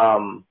that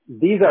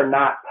these are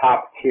not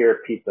top tier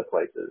pizza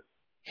places.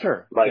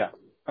 Sure. Like, yeah.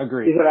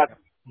 Agreed.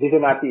 These are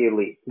not the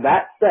elite.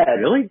 That said,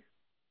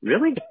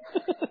 Really?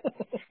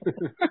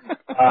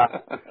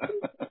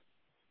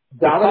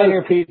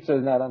 Pioneer Pizza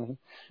is not on here.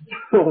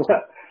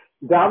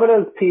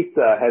 Domino's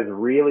Pizza has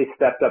really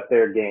stepped up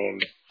their game,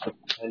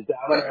 and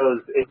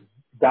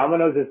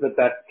Domino's is the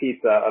best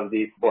pizza of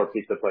these 4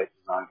 pizza places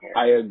on here.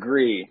 I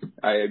agree.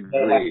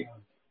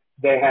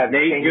 They have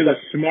Nate, you're the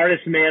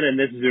smartest man in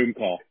this Zoom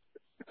call.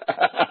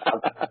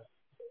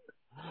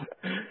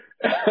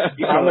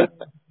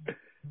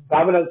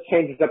 Domino's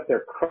changes up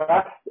their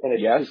crust, and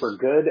it's super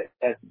good.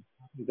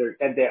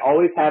 And they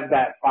always have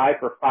that 5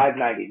 for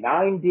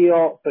 $5.99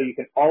 deal, so you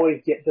can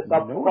always get just a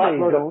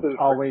buttload of food.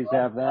 Always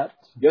have that.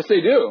 Yes,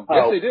 they do.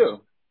 Yes, they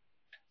do.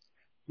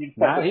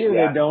 Not here,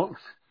 they don't.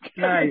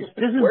 Guys,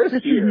 this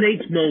is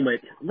Nate's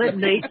moment. Let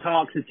Nate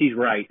talk since he's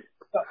right.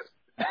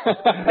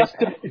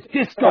 It's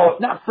disc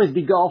golf, not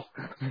frisbee golf.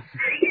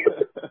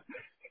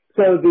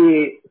 So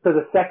the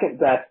second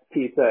best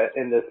pizza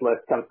in this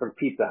list comes from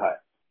Pizza Hut.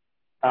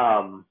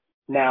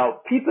 Now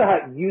Pizza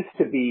Hut used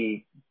to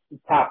be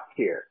top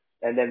tier,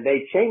 and then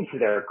they changed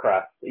their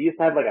crust. It used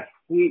to have like a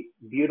sweet,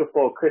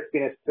 beautiful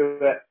crispiness to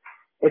it.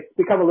 It's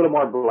become a little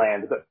more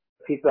bland, but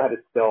Pizza Hut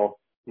is still,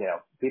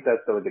 Pizza Hut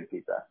is still a good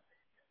pizza.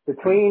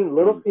 Between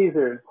Little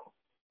Caesars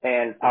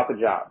and Papa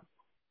John's,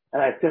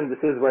 and I assume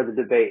this is where the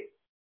debate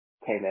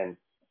came in.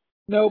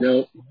 Nope.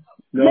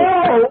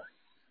 No!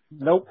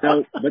 Nope.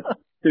 No, but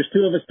there's 2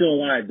 of us still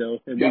alive, though,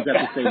 and we've got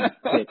the same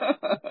pick.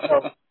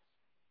 So,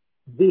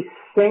 the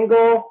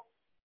single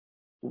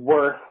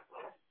worst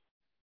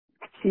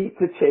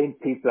pizza chain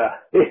pizza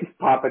is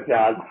Papa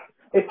John's.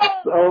 It's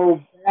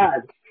so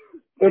bad.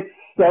 It's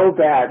so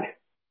bad.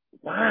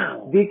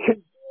 Wow.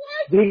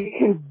 The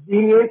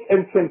convenience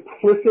and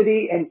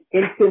simplicity and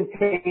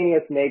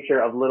instantaneous nature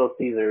of Little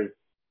Caesars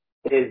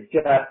is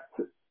just,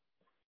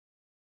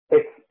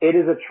 it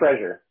is a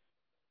treasure.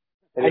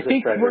 I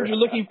think the word you're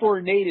looking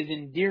for, Nate, is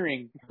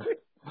endearing.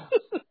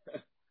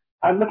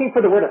 I'm looking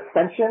for the word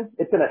ascension.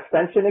 It's an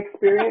ascension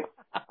experience.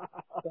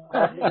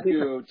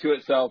 to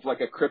itself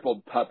like a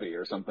crippled puppy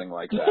or something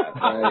like that,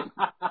 right?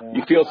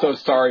 You feel so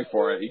sorry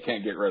for it, you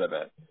can't get rid of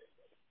it.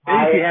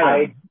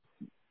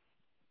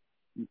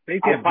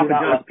 Maybe you have Papa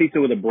John's pizza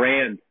with a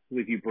brand,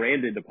 with you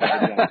branded to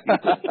Papa John's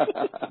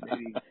pizza.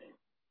 Maybe.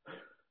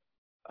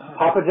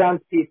 Papa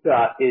John's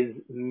pizza is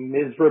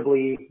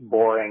miserably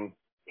boring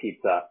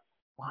pizza.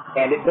 Wow.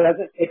 And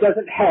it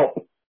doesn't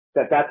help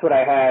that that's what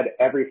I had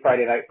every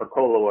Friday night for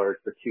Cola Wars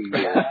for 2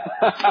 years.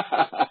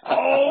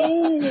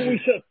 Oh, we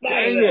should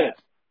find it.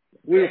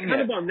 We were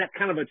kind of on that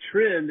kind of a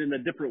trend in a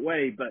different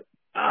way, but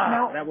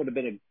that would have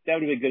been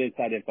good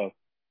inside info.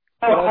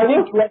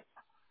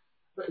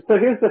 So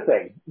here's the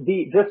thing: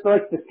 just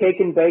like the take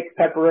and bake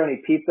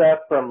pepperoni pizza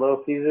from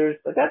Little Caesars,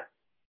 that's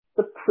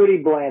a pretty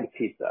bland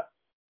pizza.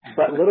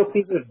 But Little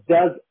Caesars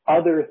does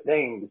other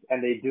things,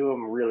 and they do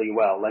them really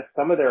well. Like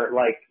some of their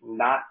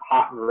not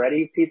hot and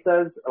ready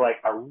pizzas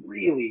are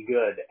really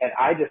good, and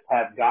I just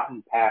have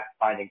gotten past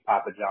finding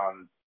Papa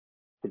John's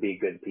to be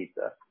good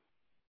pizza.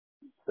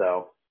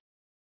 So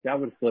I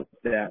would flip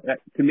that.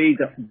 To me,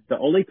 the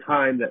only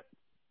time that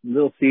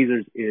Little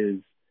Caesars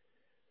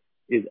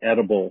is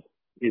edible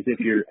is if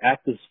you're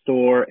at the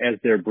store as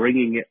they're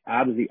bringing it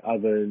out of the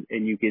oven,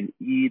 and you can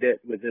eat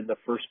it within the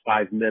first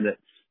 5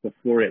 minutes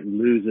before it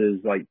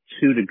loses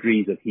 2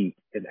 degrees of heat.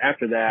 And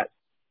after that,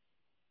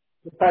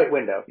 it's a tight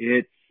window.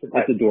 It's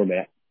a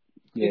doormat.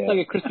 It's like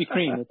a Krispy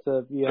Kreme.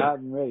 It's you hot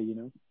and ready,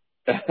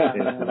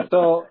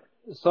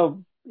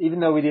 So even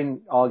though we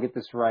didn't all get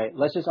this right,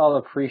 let's just all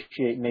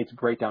appreciate Nate's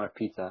breakdown of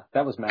pizza.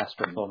 That was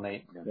masterful,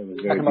 Nate. That was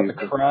talking about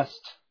the crust.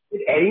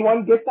 Did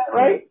anyone get that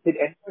right? Did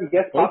anyone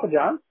guess Papa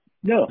John's?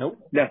 No. Nope.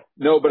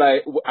 No, but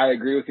I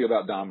agree with you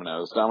about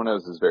Domino's.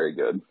 Domino's is very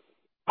good.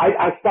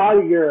 I saw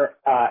your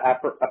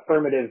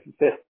affirmative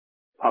fist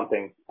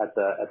pumping at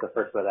the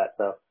first of that.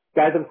 So,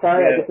 guys, I'm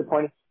sorry I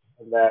disappointed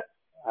you that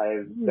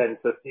I've been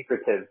so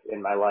secretive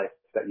in my life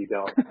that you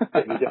don't.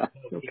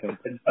 Okay.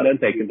 None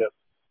taken.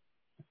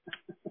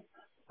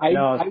 I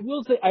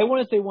will say, I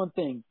want to say one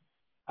thing.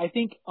 I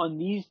think on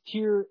these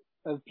tier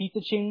of pizza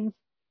chains,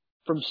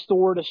 from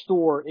store to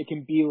store, it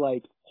can be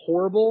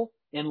horrible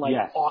and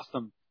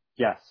awesome.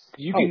 Yes.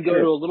 You can go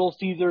to a Little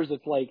Caesars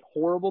that's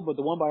horrible, but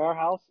the one by our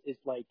house is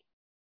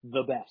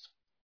the best.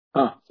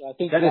 Huh. So I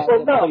think that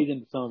plays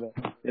into some of it.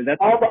 And that's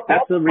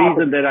the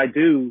reason that I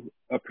do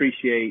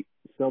appreciate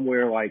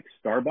somewhere like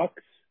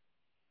Starbucks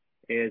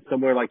and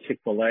somewhere like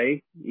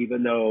Chick-fil-A,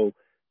 even though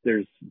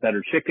there's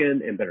better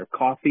chicken and better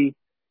coffee.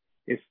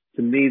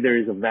 To me, there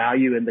is a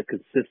value in the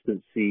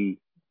consistency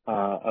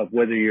of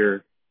whether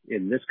you're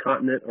in this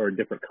continent or a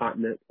different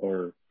continent,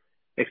 and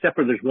except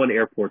for there's one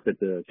airport that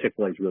the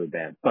Chick-fil-A is really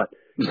bad. But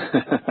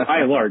by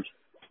and large,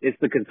 it's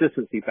the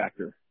consistency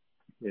factor.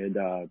 And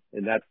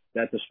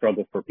that's a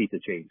struggle for pizza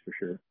chains for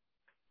sure.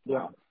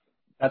 Yeah.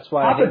 That's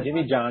why I hate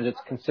Jimmy John's. It's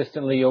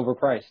consistently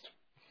overpriced.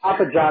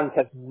 Papa John's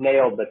has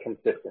nailed the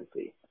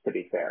consistency, to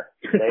be fair.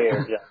 They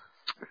are just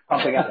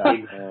pumping out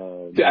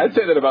the I'd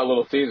say that about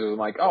Little Caesars. I'm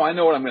like, oh, I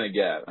know what I'm going to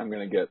get. I'm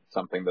going to get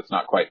something that's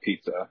not quite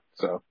pizza.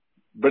 So,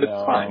 but it's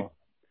fine.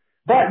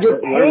 But you're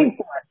paying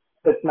for it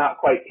that's not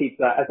quite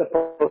pizza, as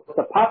opposed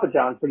to Papa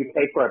John's where you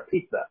pay for a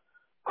pizza.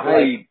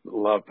 I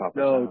love Papa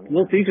No, John's.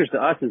 Little Caesars to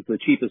us is the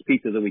cheapest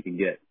pizza that we can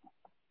get.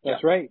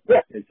 That's right.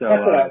 Yeah. And so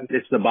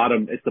it's the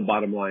bottom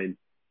line.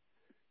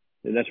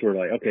 And that's where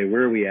like, okay,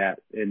 where are we at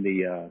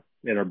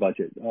in our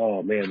budget?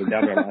 Oh man, we're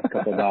down to our last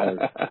couple of dollars.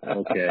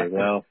 Okay,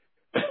 well,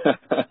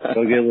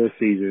 go get Little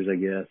Caesars, I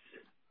guess.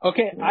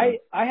 Okay, Yeah.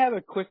 I have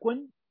a quick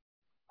one.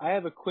 I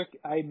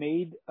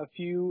made a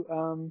few,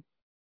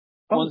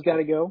 one's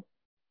gotta go.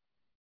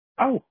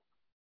 Oh.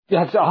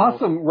 That's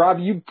awesome. Rob,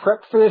 you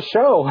prepped for this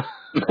show.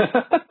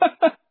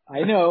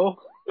 I know.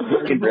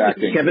 Can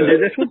Kevin do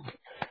this one?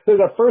 This is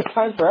the first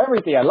time for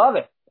everything. I love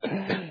it.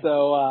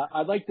 So,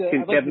 I'd like to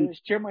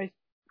share my,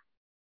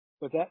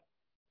 what's that?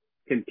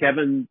 Can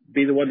Kevin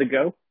be the one to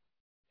go?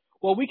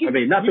 Well, we can. I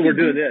mean, not that we're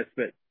doing this,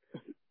 but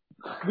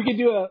we can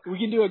do a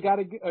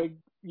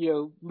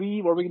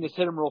leave, or we can just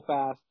hit them real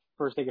fast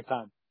for the sake of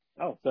time.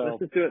 oh, So- let's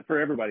just do it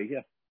for everybody. Yeah.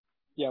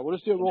 Yeah, we'll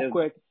just do it real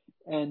quick.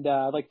 And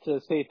I'd like to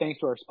say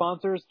thanks to our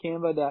sponsors,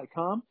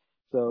 Canva.com.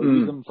 So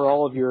use them for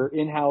all of your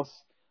in-house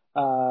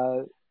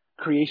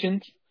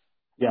creations.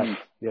 Yes.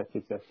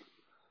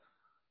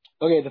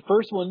 Okay, the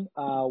first one,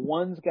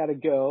 one's got to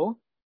go,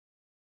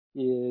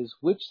 is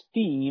which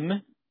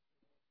theme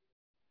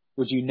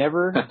would you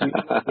never do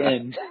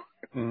again?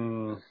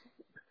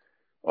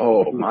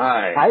 Oh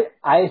my!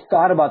 I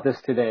thought about this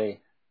today.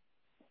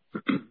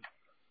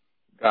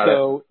 Got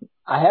So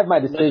I have my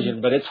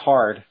decision, but it's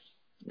hard.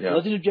 Yeah.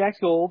 Legend of Jack's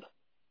Gold,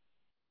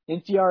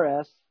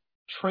 NCRS,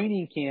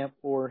 Training Camp,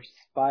 or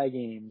Spy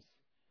Games.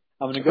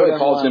 I'm going to I go feel down like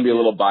the Paul's line going to be a here.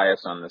 little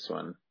biased on this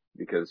one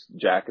because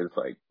Jack is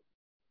like,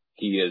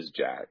 he is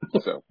Jack.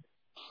 So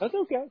That's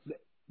okay.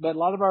 But a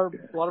lot of our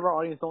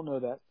audience don't know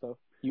that, so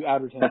you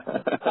outed him.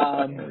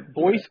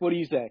 Boyce, what do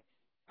you say?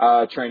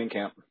 Training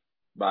Camp.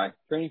 Bye.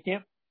 Training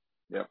Camp?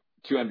 Yep.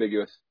 Too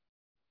ambiguous.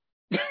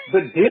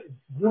 But dude,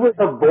 you were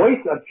the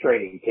voice of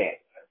Training Camp.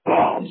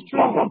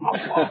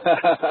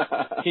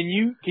 Can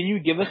you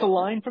give us a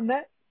line from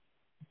that?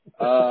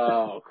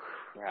 Oh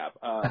crap!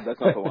 That's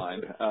not the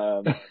line.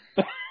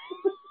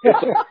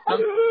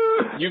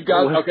 You've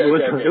got It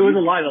was a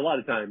line a lot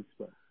of times.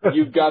 But.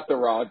 You've got the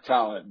raw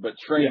talent, but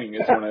training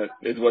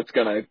is what's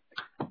gonna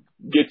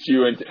get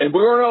you into. And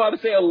we weren't allowed to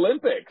say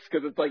Olympics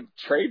because it's like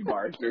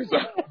trademarked or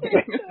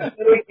something.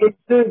 It's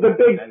the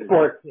big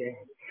sports game.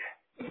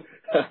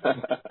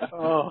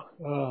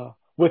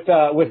 With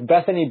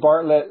Bethany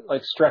Bartlett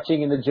like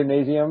stretching in the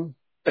gymnasium.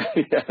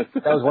 Yes.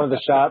 That was one of the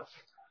shots.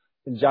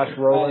 And Josh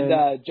Rowland.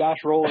 And Josh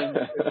Rowland.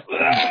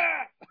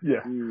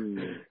 Yeah.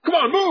 Come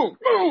on, move!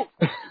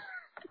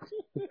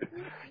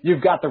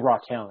 You've got the raw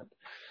talent.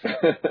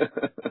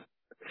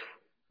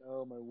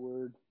 Oh my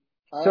word!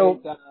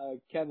 So- right,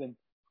 Kevin.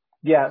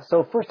 Yeah.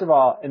 So first of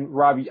all, and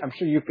Rob, I'm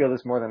sure you feel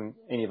this more than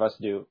any of us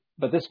do,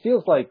 but this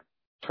feels like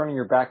turning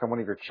your back on one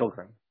of your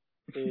children.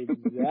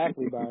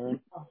 Exactly, Byron.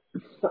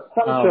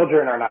 Some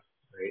children are not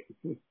great.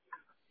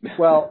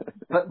 Well,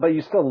 but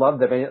you still love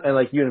them, and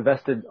like you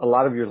invested a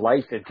lot of your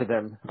life into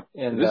them.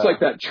 And Is this like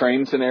that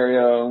train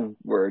scenario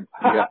where you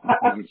got,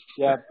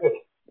 Yeah,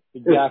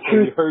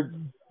 exactly. You heard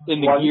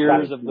in the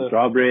gears of the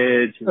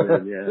drawbridge. Yeah.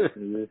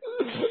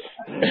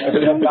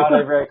 everything got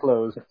very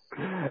close.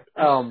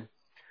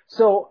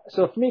 So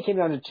for me, it came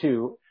down to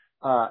two.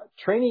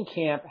 Training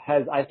Camp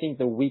has, I think,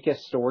 the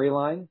weakest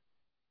storyline.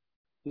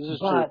 This is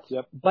true.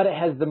 Yep. But it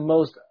has the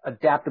most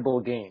adaptable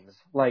games.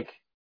 Like,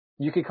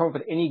 you could come up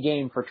with any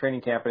game for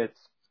Training Camp, and it's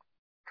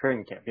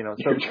Training Camp, you know.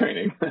 So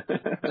training.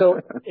 So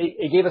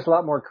it gave us a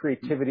lot more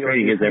creativity.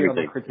 Training is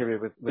everything. Creativity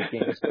with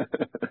games.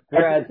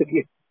 Whereas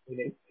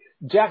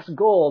Jack's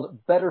Gold,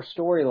 better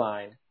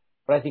storyline,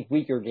 but I think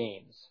weaker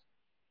games.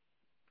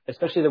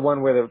 Especially the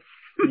one where the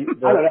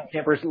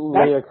campers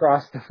lay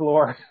across the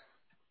floor.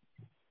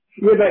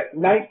 Yeah, but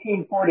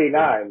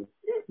 1949,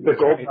 the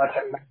gold rush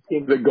of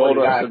 1949. The gold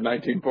rush of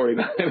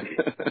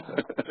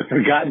 1949.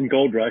 Forgotten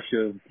gold rush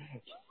of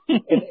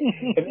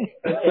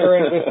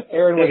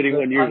Aaron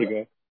 71 years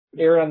ago.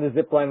 Aaron on the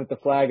zip line with the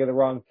flag of the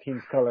wrong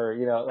team's color,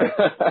 you know. Like,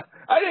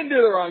 I didn't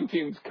do the wrong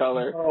team's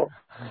color.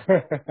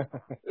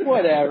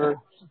 Whatever.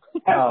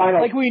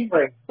 Like we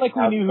Spring.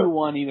 knew who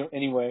won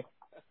anyway.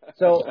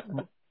 So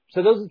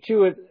those are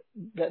two.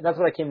 That's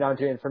what I came down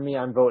to, and for me,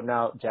 I'm voting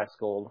out Jack's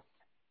Gold.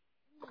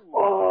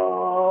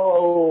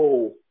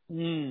 Whoa.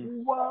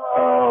 Mm.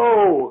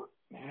 Whoa.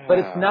 But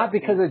it's not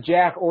because of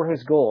Jack or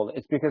his gold.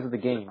 It's because of the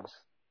games.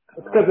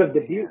 It's because of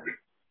Dubuque.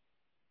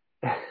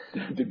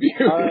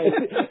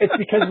 It's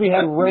because we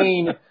had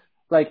rain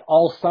like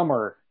all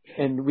summer,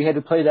 and we had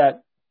to play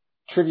that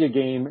trivia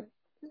game,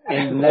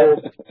 and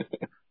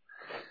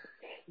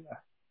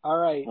All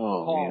right,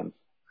 Oh, Paul.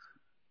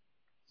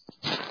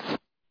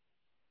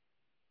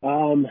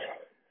 man.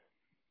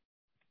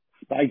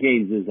 Spy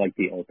Games is like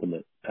the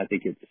ultimate. I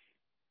think it's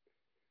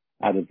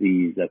out of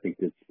these. I think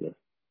it's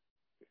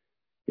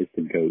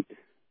the GOAT,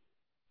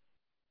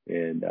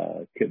 and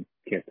can't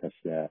touch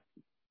that.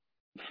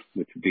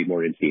 Which would be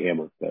more MC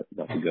Hammer, but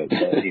not the GOAT.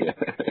 But anyway.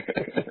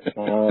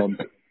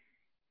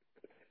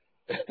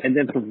 And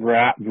then for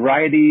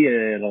variety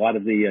and a lot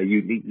of the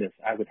uniqueness,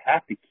 I would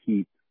have to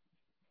keep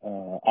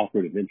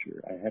Off-Road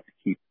Adventure. I have to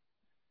keep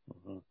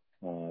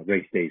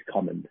Race Days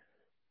coming,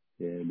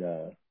 and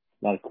a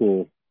lot of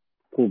cool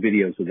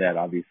videos of that.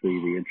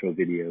 Obviously, the intro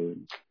video,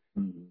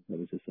 and that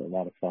was just a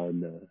lot of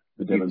fun.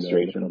 The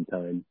demonstration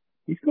sometime.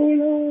 He's going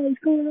on.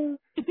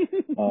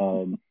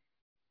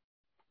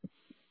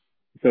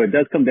 So it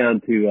does come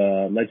down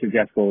to Legend of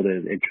Jack's Gold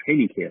and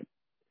Training Camp.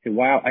 And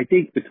while I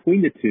think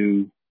between the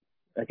two,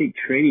 I think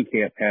Training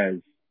Camp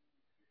has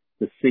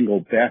the single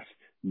best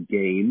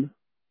game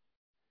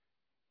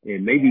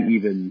and maybe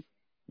even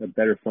a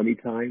better funny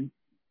time.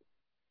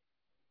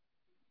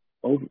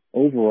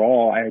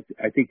 Overall, I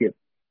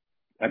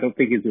don't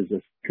think it's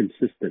as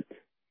consistent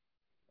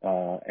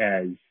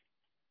as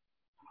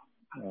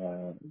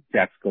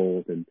Jack's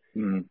Gold, and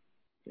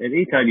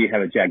anytime you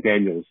have a Jack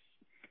Daniels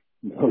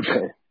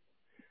logo,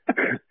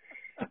 it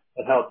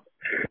helps.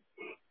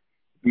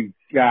 You've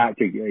got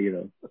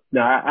to,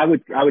 No, I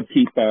would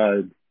keep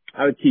Legend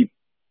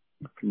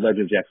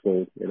of Jack's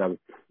Gold, and I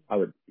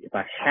would, if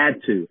I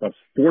had to, if I was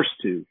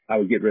forced to, I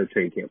would get rid of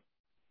Training Camp.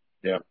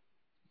 Yeah,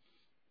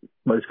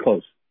 but it's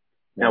close.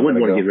 Now, I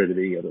wouldn't want to get rid of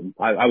any of them.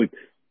 I would,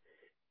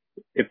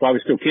 if I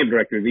was still camp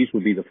director, these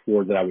would be the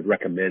 4 that I would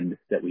recommend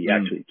that we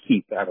actually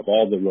keep out of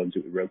all the ones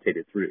that we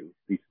rotated through.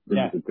 This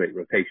is a great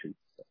rotation.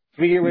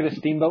 Can we get rid of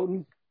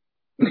Steamboating?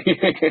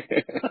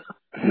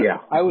 Yeah.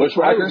 I would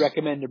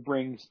recommend to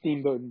bring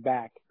Steamboating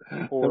back.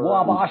 Or the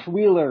Wabash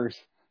Wheelers.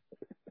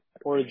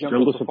 Or a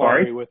Jungle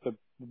Safari with the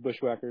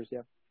Bushwhackers,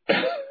 yeah.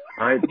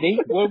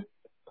 Nate, what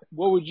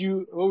would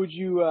you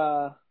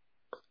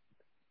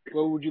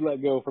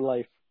let go for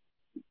life?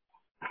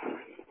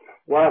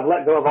 Well, I've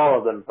let go of all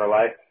of them for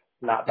life,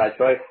 not by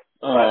choice.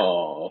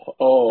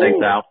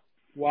 Thanks, Al.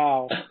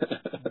 Wow.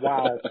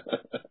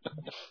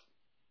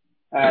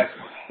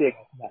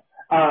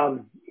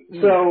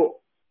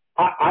 So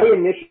I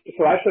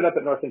showed up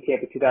at Northland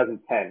Camp in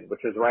 2010,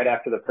 which was right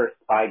after the first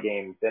Spy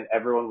Games, and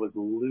everyone was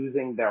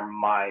losing their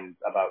minds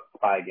about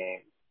Spy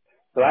Games.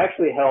 So I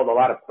actually held a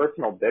lot of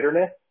personal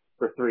bitterness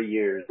for 3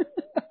 years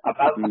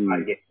about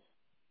Spy Games.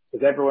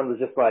 Because everyone was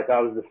just like,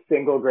 oh, it was the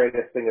single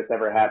greatest thing that's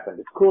ever happened.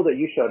 It's cool that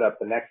you showed up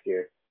the next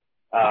year.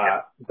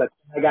 But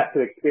I got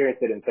to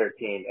experience it in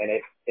 13, and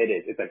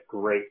it's a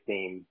great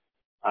theme.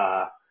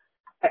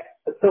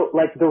 So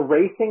like the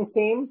racing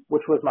theme,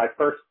 which was my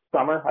first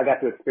summer, I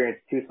got to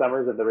experience 2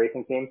 summers of the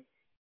racing theme.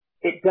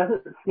 It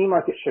doesn't seem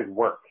like it should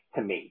work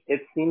to me.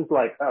 It seems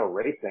like, oh,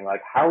 racing,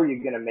 like how are you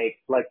going to make,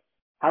 like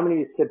how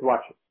many of these kids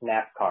watch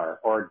NASCAR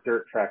or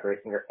dirt track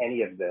racing or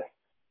any of this?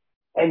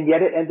 And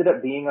yet it ended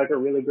up being like a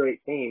really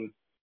great theme.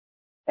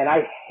 And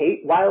I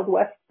hate Wild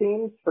West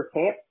themes for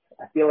camps.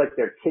 I feel like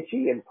they're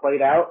kitschy and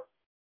played out.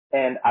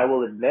 And I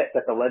will admit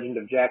that the Legend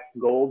of Jack's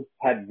Gold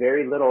had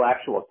very little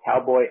actual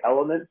cowboy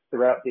elements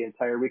throughout the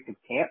entire week of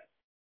camp.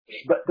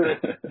 But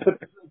there's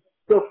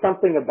still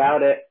something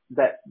about it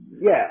that,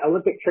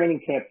 Olympic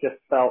Training Camp just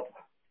felt,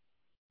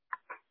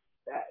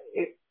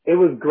 it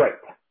was great.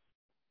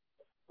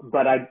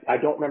 But I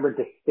don't remember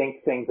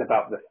distinct things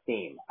about the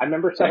theme. I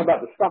remember stuff about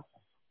the stuff.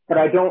 But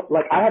I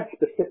have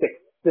specific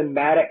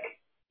thematic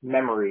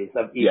memories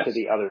of each of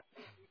the others,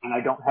 and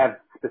I don't have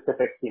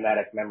specific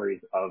thematic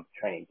memories of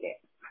Training Camp.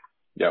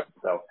 Yep.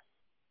 So.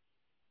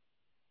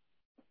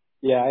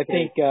 Yeah, I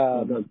think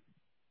I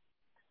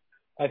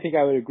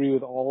would agree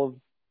with all of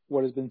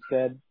what has been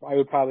said. I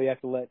would probably have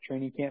to let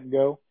Training Camp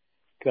go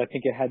because I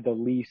think it had the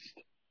least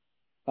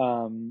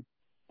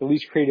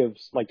creative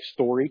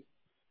story.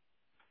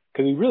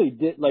 Because we really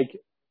did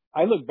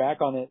I look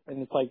back on it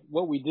and it's like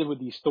what we did with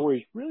these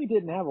stories really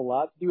didn't have a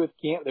lot to do with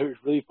camp. It was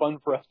really fun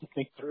for us to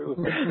think through.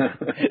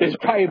 It's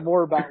probably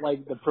more about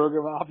the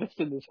program office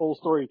and this whole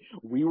story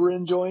we were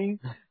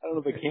enjoying. I don't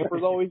know if the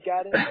campers always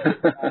got it.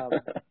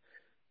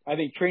 I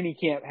think Training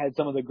Camp had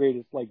some of the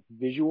greatest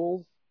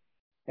visuals,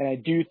 and I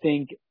do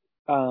think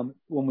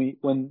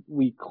when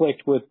we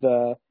clicked with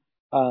the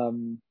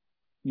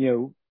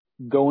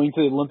going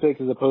to the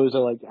Olympics as opposed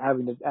to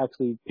having to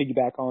actually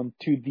piggyback on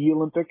to the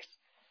Olympics.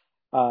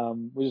 I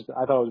thought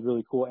it was a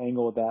really cool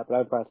angle with that, but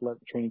I'd probably let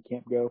the Training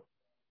Camp go.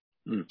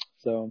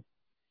 So,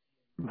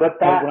 but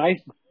that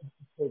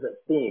is a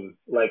theme,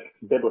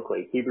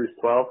 biblically, Hebrews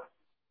 12,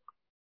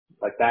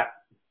 like that.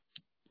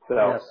 So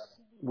yes,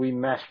 we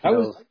meshed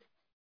those.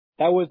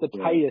 That was the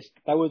tightest.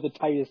 That was the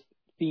tightest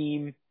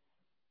theme,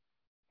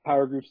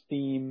 Power Groups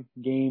theme,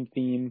 game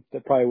theme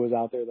that probably was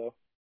out there though.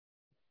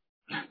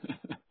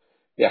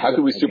 Yeah, how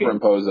could we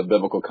superimpose a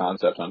biblical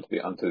concept onto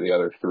the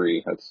other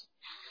 3? That's.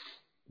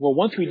 Well,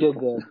 once we did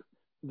the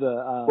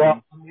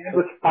man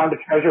was found a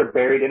treasure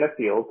buried in a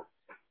field.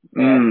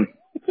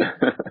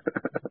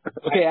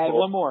 Okay, I have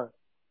one more.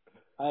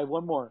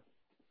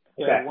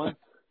 Okay, Okay.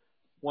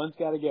 one's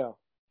got to go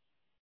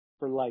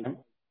for life.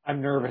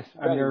 I'm nervous.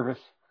 I'm Ready. nervous.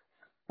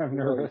 I'm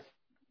nervous.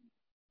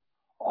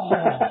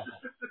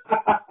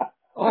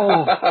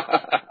 Oh.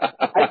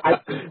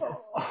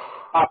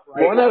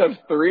 One out of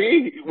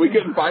 3? We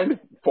couldn't find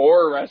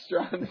 4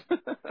 restaurants.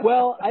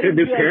 Well, I Could didn't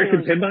do feel like Paris there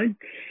and was, Pembine?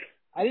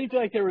 I didn't feel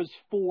like there was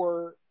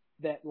 4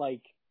 that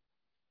like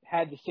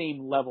had the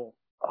same level.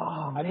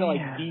 Oh, I feel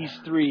like these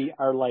 3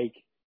 are like,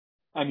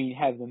 I mean,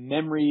 have the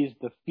memories,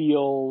 the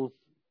feels.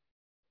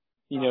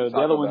 You know, the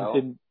Taco other ones Bell.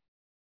 didn't.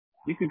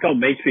 You could call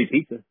Main Street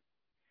Pizza.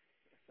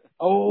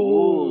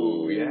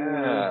 Oh, Ooh,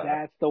 yeah.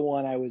 that's the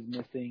one I was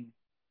missing.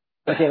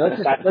 Okay, let's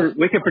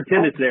We can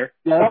pretend it's there.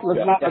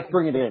 let's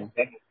bring it in.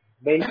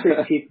 Main Street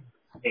Pizza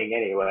thing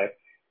anyway.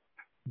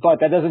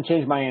 But that doesn't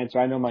change my answer.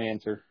 I know my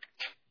answer.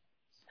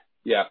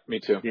 Yeah, me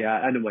too. Yeah,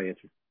 I know my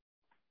answer.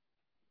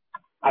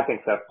 I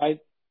think so.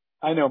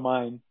 I know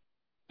mine.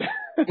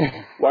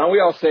 Why don't we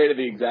all say it at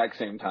the exact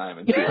same time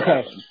and see what Okay,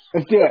 happens?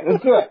 let's do it.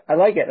 Let's do it. I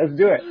like it. Let's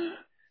do it.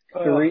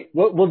 3.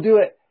 We'll do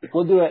it.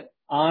 We'll do it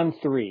on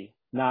 3,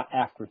 not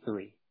after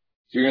 3.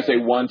 So you're going to say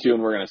 1, 2,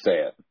 and we're going to say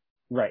it.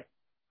 Right.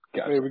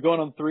 Gotcha. Wait, are we going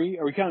on 3?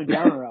 Are we counting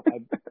down or up? I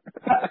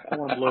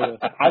want to blow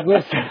this. I've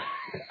listened.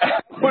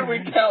 When we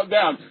count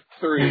down,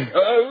 3. Is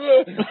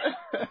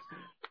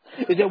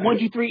it 1,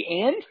 2,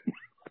 3, and?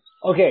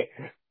 Okay.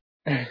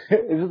 This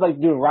is like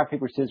doing rock,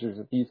 paper, scissors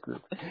with youth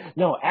group.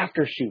 No,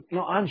 after shoot.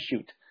 No, on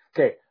shoot.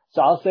 Okay.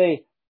 So I'll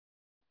say,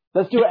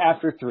 let's do it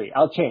after 3.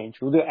 I'll change.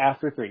 We'll do it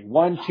after 3.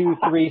 1, 2,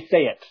 3,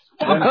 say it.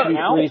 1, 2,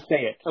 3, say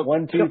it.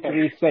 1, 2,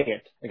 3, say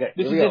it. Okay. This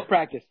here is we go. just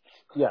practice.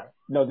 Yeah.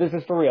 No, this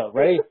is for real.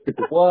 Ready?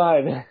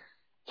 1,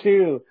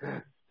 2,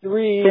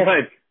 3.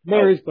 Right.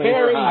 Mary's Place.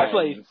 Mary's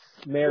Place.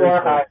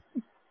 Mary's Place.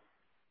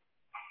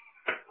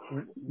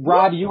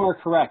 Rob, you are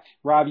correct.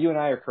 Rob, you and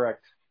I are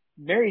correct.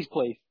 Mary's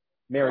Place.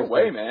 Mary's No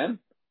way, Place. man.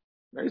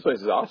 Mary's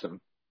Place is awesome.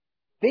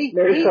 They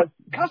Mary's hate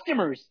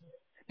customers.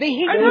 They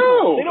hate I people.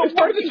 know. They don't It's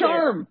part of want the you there.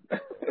 charm.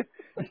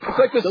 It's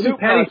like the So soup does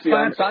Patty's Nazi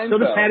on Platter. So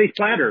does Seinfeld. Patty's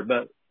Platter,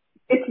 but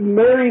It's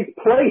Mary's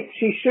Place.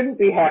 She shouldn't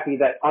be happy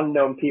that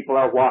unknown people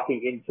are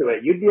walking into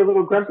it. You'd be a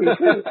little grumpy too.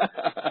 and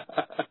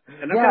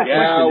I've got a Yeah,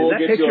 question. we'll Is get that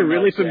you a picture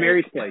really from milkshake.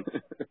 Mary's Place?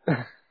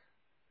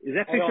 Is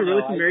that I picture don't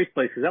really know. from Mary's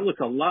Place? Because that looks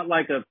a lot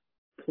like a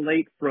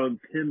plate from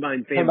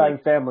Pembine Family.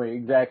 Combined family,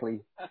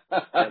 exactly.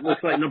 That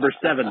looks like number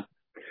 7.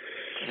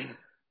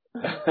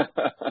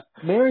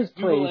 Mary's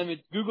Place.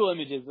 Google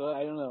images.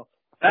 I don't know.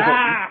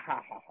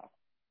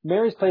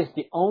 Mary's Place,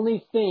 the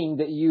only thing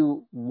that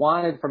you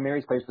wanted from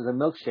Mary's Place was a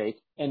milkshake,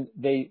 and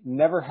they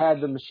never had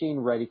the machine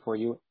ready for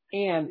you,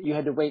 and you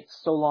had to wait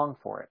so long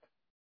for it.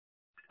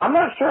 I'm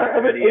not sure I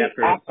ever Ready ate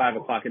after 5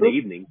 o'clock in the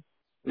evening.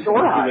 Sure.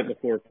 You went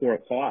before 4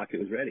 o'clock.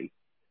 It was ready.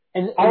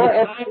 And All the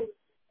I time,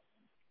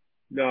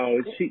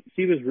 No,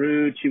 she was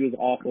rude. She was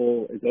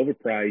awful. It's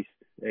overpriced,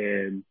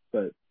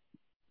 but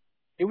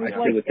It was I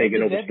like still would take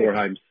it Ed over DeBevick's.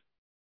 Storheim's.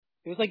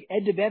 It was like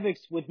Ed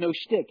DeBevick's with no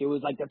shtick. It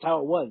was like that's how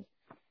it was.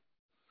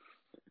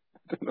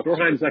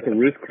 Storheim's like a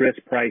Ruth Chris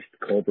priced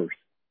Culver's.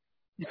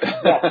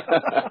 Okay,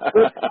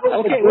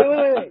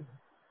 wait.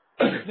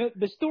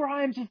 The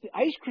Storheims is the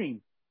ice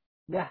cream.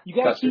 yeah, You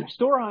got to Custard. keep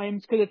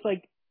Storheims because it's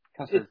like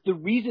custard. it's the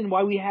reason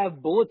why we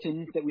have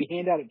bulletins that we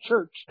hand out at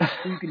church so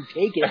you can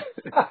take it.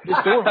 The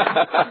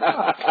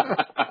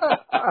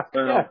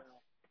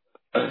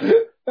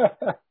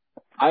Storheims.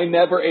 I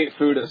never ate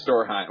food at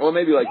Storheim. Well,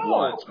 maybe like No.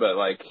 once, but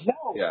like,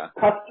 No, yeah.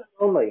 custard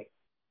only.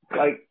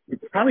 Like, You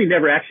probably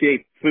never actually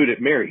ate food at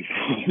Mary's.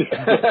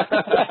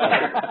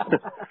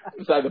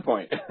 Beside the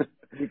point.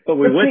 But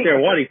we went there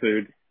wanting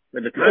food. By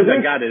the time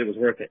I got it, it was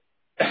worth it.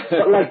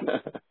 but like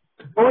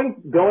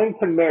going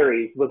to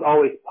Mary's was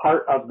always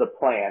part of the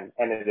plan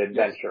and an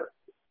adventure.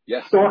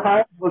 Yes.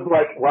 Storheim was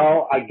like,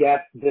 well, I guess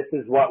this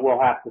is what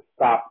we'll have to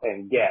stop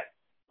and get.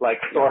 Like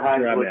Storheim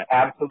where I'm was at.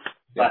 absolutely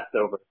Yeah.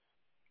 leftover.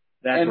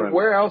 That's where And I'm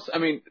where else? I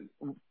mean,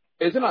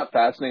 isn't it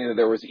fascinating that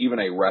there was even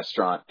a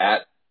restaurant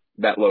at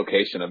that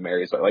location of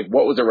Mary's? Like,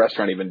 what was a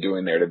restaurant even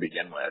doing there to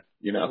begin with?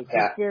 You know? This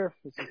is fair.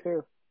 This is fair.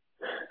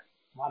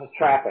 A lot of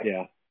traffic.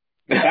 Yeah.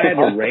 If I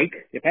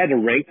had to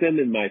rank them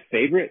in my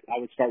favorite, I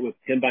would start with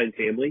Pembine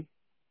Family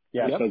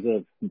Yeah. because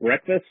of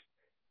breakfast,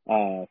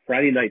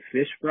 Friday night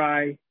fish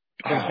fry.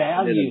 The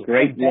value.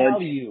 great the lunch.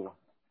 value.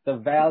 The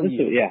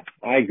value. Yeah,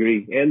 I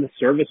agree. And the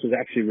service was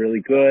actually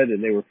really good,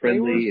 and they were They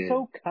friendly. were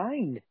so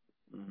kind.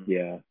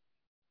 Yeah.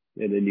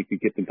 And then you could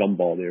get the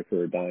gumball there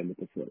for a dime at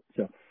the foot.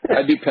 So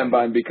I'd do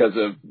Pembine because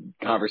of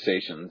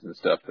conversations and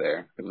stuff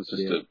there. It was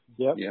just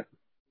Yep. yeah.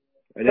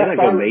 and then I'd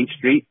go Main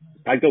Street.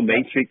 I'd go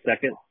Main Street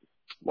second.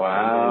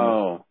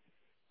 Wow.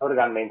 I would have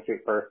gone Main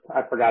Street first.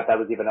 I forgot that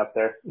was even up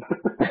there.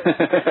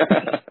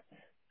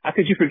 How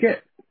could you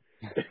forget?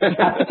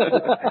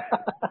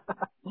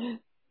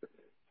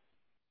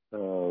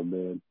 Oh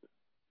man.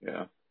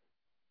 Yeah.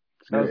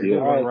 That was a Yeah. good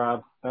All one, right.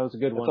 Rob. That was a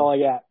good That's one. all I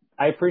got.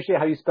 I appreciate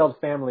how you spelled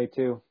family,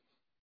 too.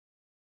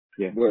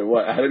 Yeah. Wait,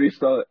 what? How did he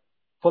spell it?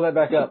 Pull that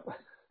back up.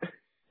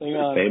 Hang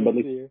on. Family.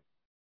 Let's see here.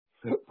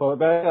 Pull it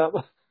back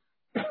up.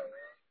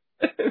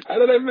 How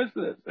did I miss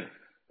this?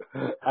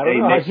 I don't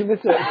know. How'd you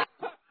miss it?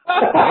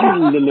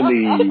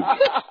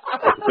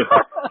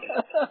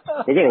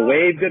 We're gonna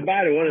wave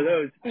goodbye to one of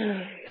those.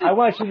 I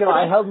want you to know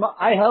I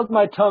held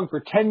my tongue for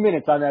 10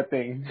 minutes on that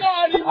thing.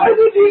 I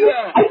didn't even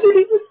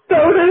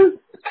notice.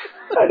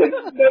 I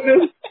didn't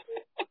notice.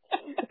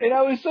 And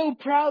I was so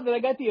proud that I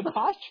got the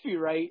apostrophe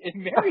right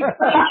and married.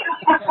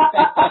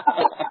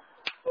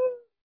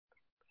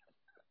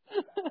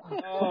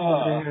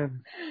 Oh,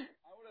 man.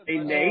 Hey,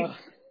 Nate,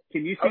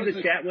 can you see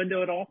the chat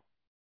window at all?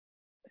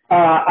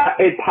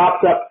 It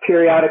pops up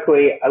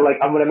periodically. Like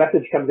when a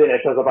message comes in,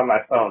 it shows up on my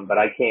phone, but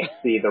I can't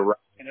see the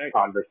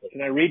conversation.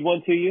 Can I read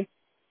one to you?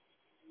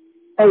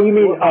 Oh, you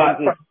mean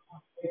Facebook?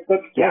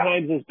 Yeah.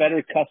 Storheims is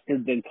better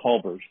custard than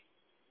Culver's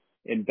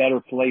and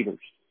better flavors.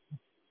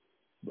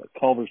 But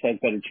Culver's has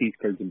better cheese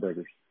curds and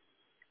burgers.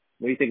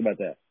 What do you think about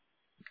that?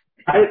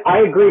 I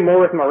agree more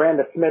with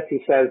Miranda Smith, who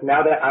says,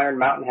 now that Iron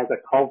Mountain has a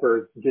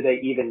Culver's, do they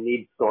even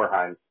need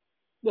Storheims?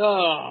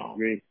 Oh.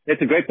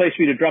 It's a great place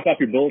for you to drop off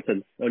your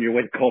bulletins on your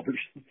way to Culver's.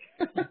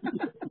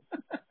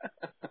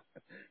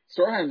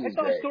 Storheims is I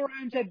thought great.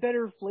 Storheims had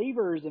better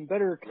flavors and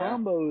better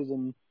combos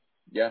and.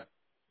 Yeah.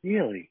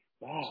 Really?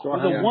 Wow. It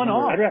was a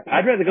one-off.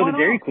 I'd rather go to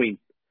Dairy Queen.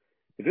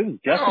 If it was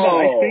just about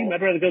ice cream,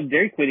 I'd rather go to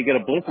Dairy Queen and get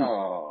a blizzard.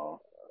 Oh.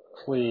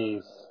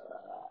 Please.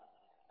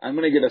 I'm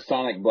going to get a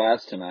Sonic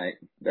Blast tonight.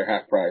 They're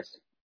half price.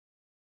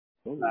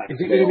 Is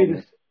it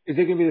going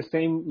to be the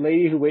same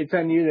lady who waits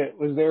on you that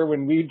was there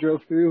when we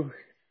drove through?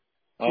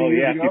 Oh,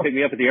 yeah. She picked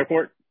me up at the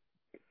airport?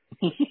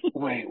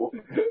 Wait.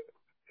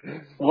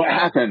 What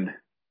happened?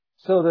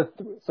 So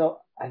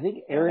I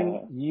think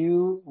Aaron,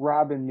 you,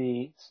 Rob, and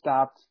me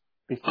stopped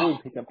before we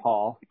picked up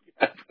Paul.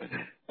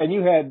 And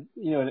you had,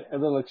 a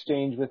little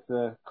exchange with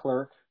the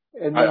clerk.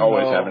 And then, I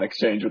always have an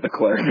exchange with the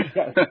clerk. And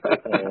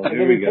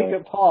then we picked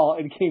up Paul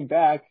and came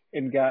back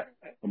and got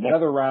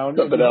another round.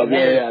 Something else.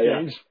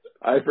 Yeah.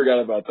 I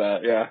forgot about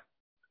that. Yeah.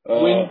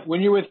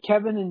 When you're with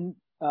Kevin and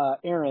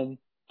Aaron,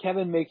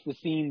 Kevin makes the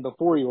scene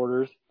before he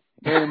orders.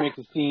 Aaron makes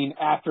the scene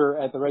after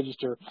at the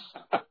register.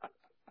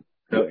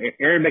 So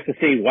Aaron makes a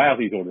scene while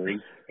he's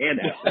ordering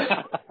and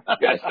after.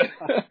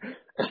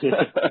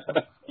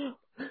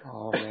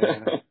 Oh,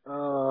 man.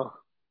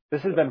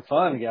 This has been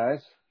fun,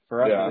 guys.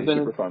 For us. Yeah, it's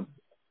super fun.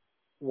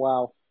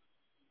 Wow.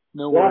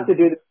 We'll have to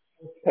do this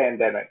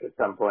pandemic at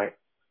some point.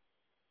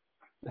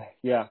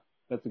 Yeah,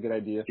 that's a good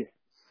idea.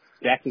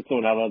 Jackson's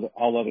going out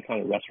all other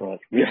kind of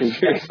restaurants. Richard's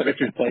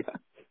place.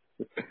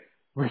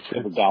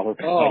 Richard's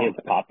 $1. I hit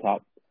the Pop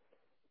Top.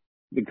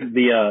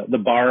 The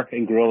bar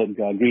and grill at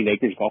Green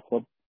Acres Golf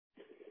Club.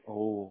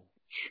 Oh.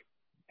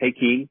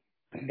 Peking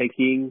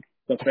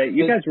buffet.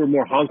 You guys were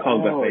more Hong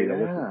Kong buffet,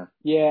 though.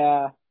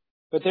 Yeah.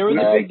 But there was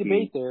a big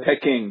debate there.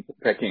 Peking,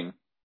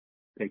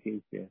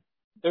 yeah.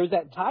 There was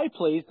that Thai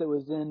place that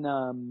was in,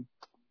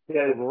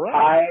 there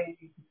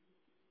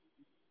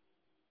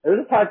was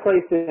a Thai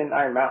place in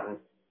Iron Mountain.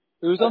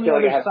 It was on the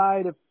other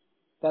side of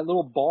that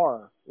little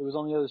bar. It was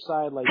on the other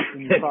side, like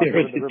when you cross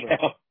over the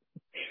river.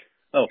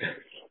 Oh.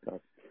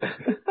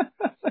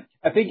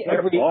 I think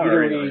every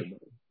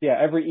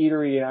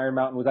eatery in Iron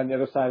Mountain was on the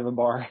other side of a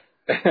bar.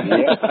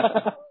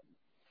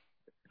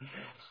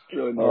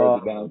 Really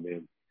narrows it down,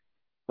 man.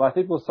 Well, I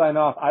think we'll sign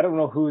off. I don't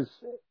know who's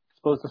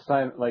supposed to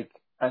sign.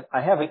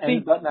 I have an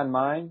end button on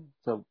mine,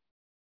 so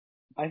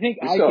I think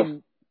I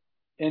can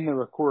end the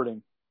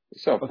recording. We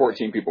still have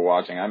 14 people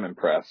watching. I'm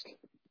impressed.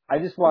 I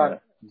just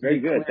want very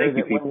good. Thank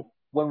you, people.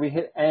 When we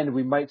hit end,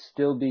 we might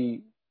still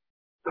be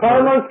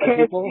Carlos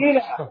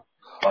Cantina.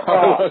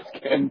 Carlos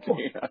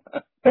Cantina.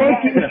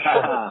 Thank you.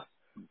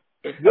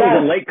 That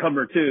was a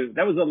latecomer too.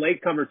 That was a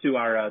latecomer to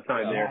our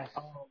time there.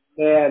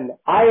 Man,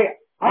 I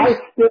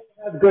still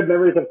have good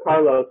memories of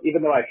Carlos,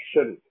 even though I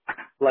shouldn't.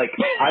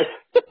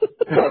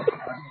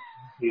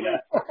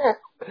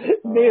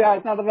 Nate, I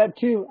thought of that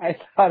too.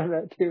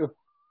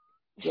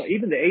 Well,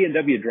 even the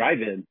A&W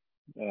drive-in,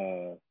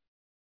 the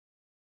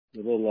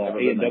little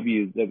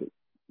A&W.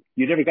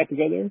 You never got to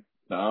go there?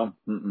 No.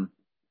 Mm-mm.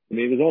 I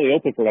mean, it was only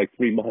open for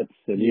 3 months,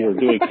 and you were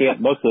doing camp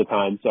most of the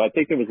time. So I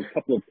think there was a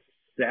couple of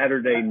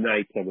Saturday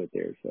nights I went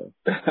there. So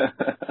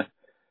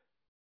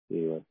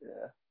anyway,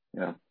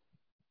 yeah.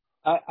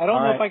 I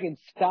don't know if I can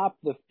stop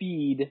the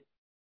feed.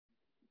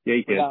 Yeah,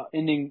 you can. Without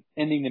ending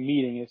the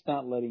meeting. It's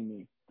not letting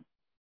me.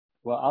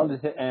 Well, I'll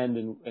just hit end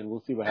and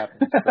we'll see what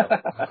happens. So.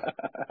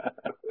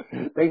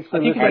 Thanks for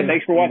listening. All right,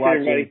 thanks for watching,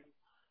 everybody.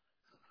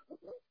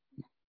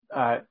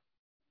 All right.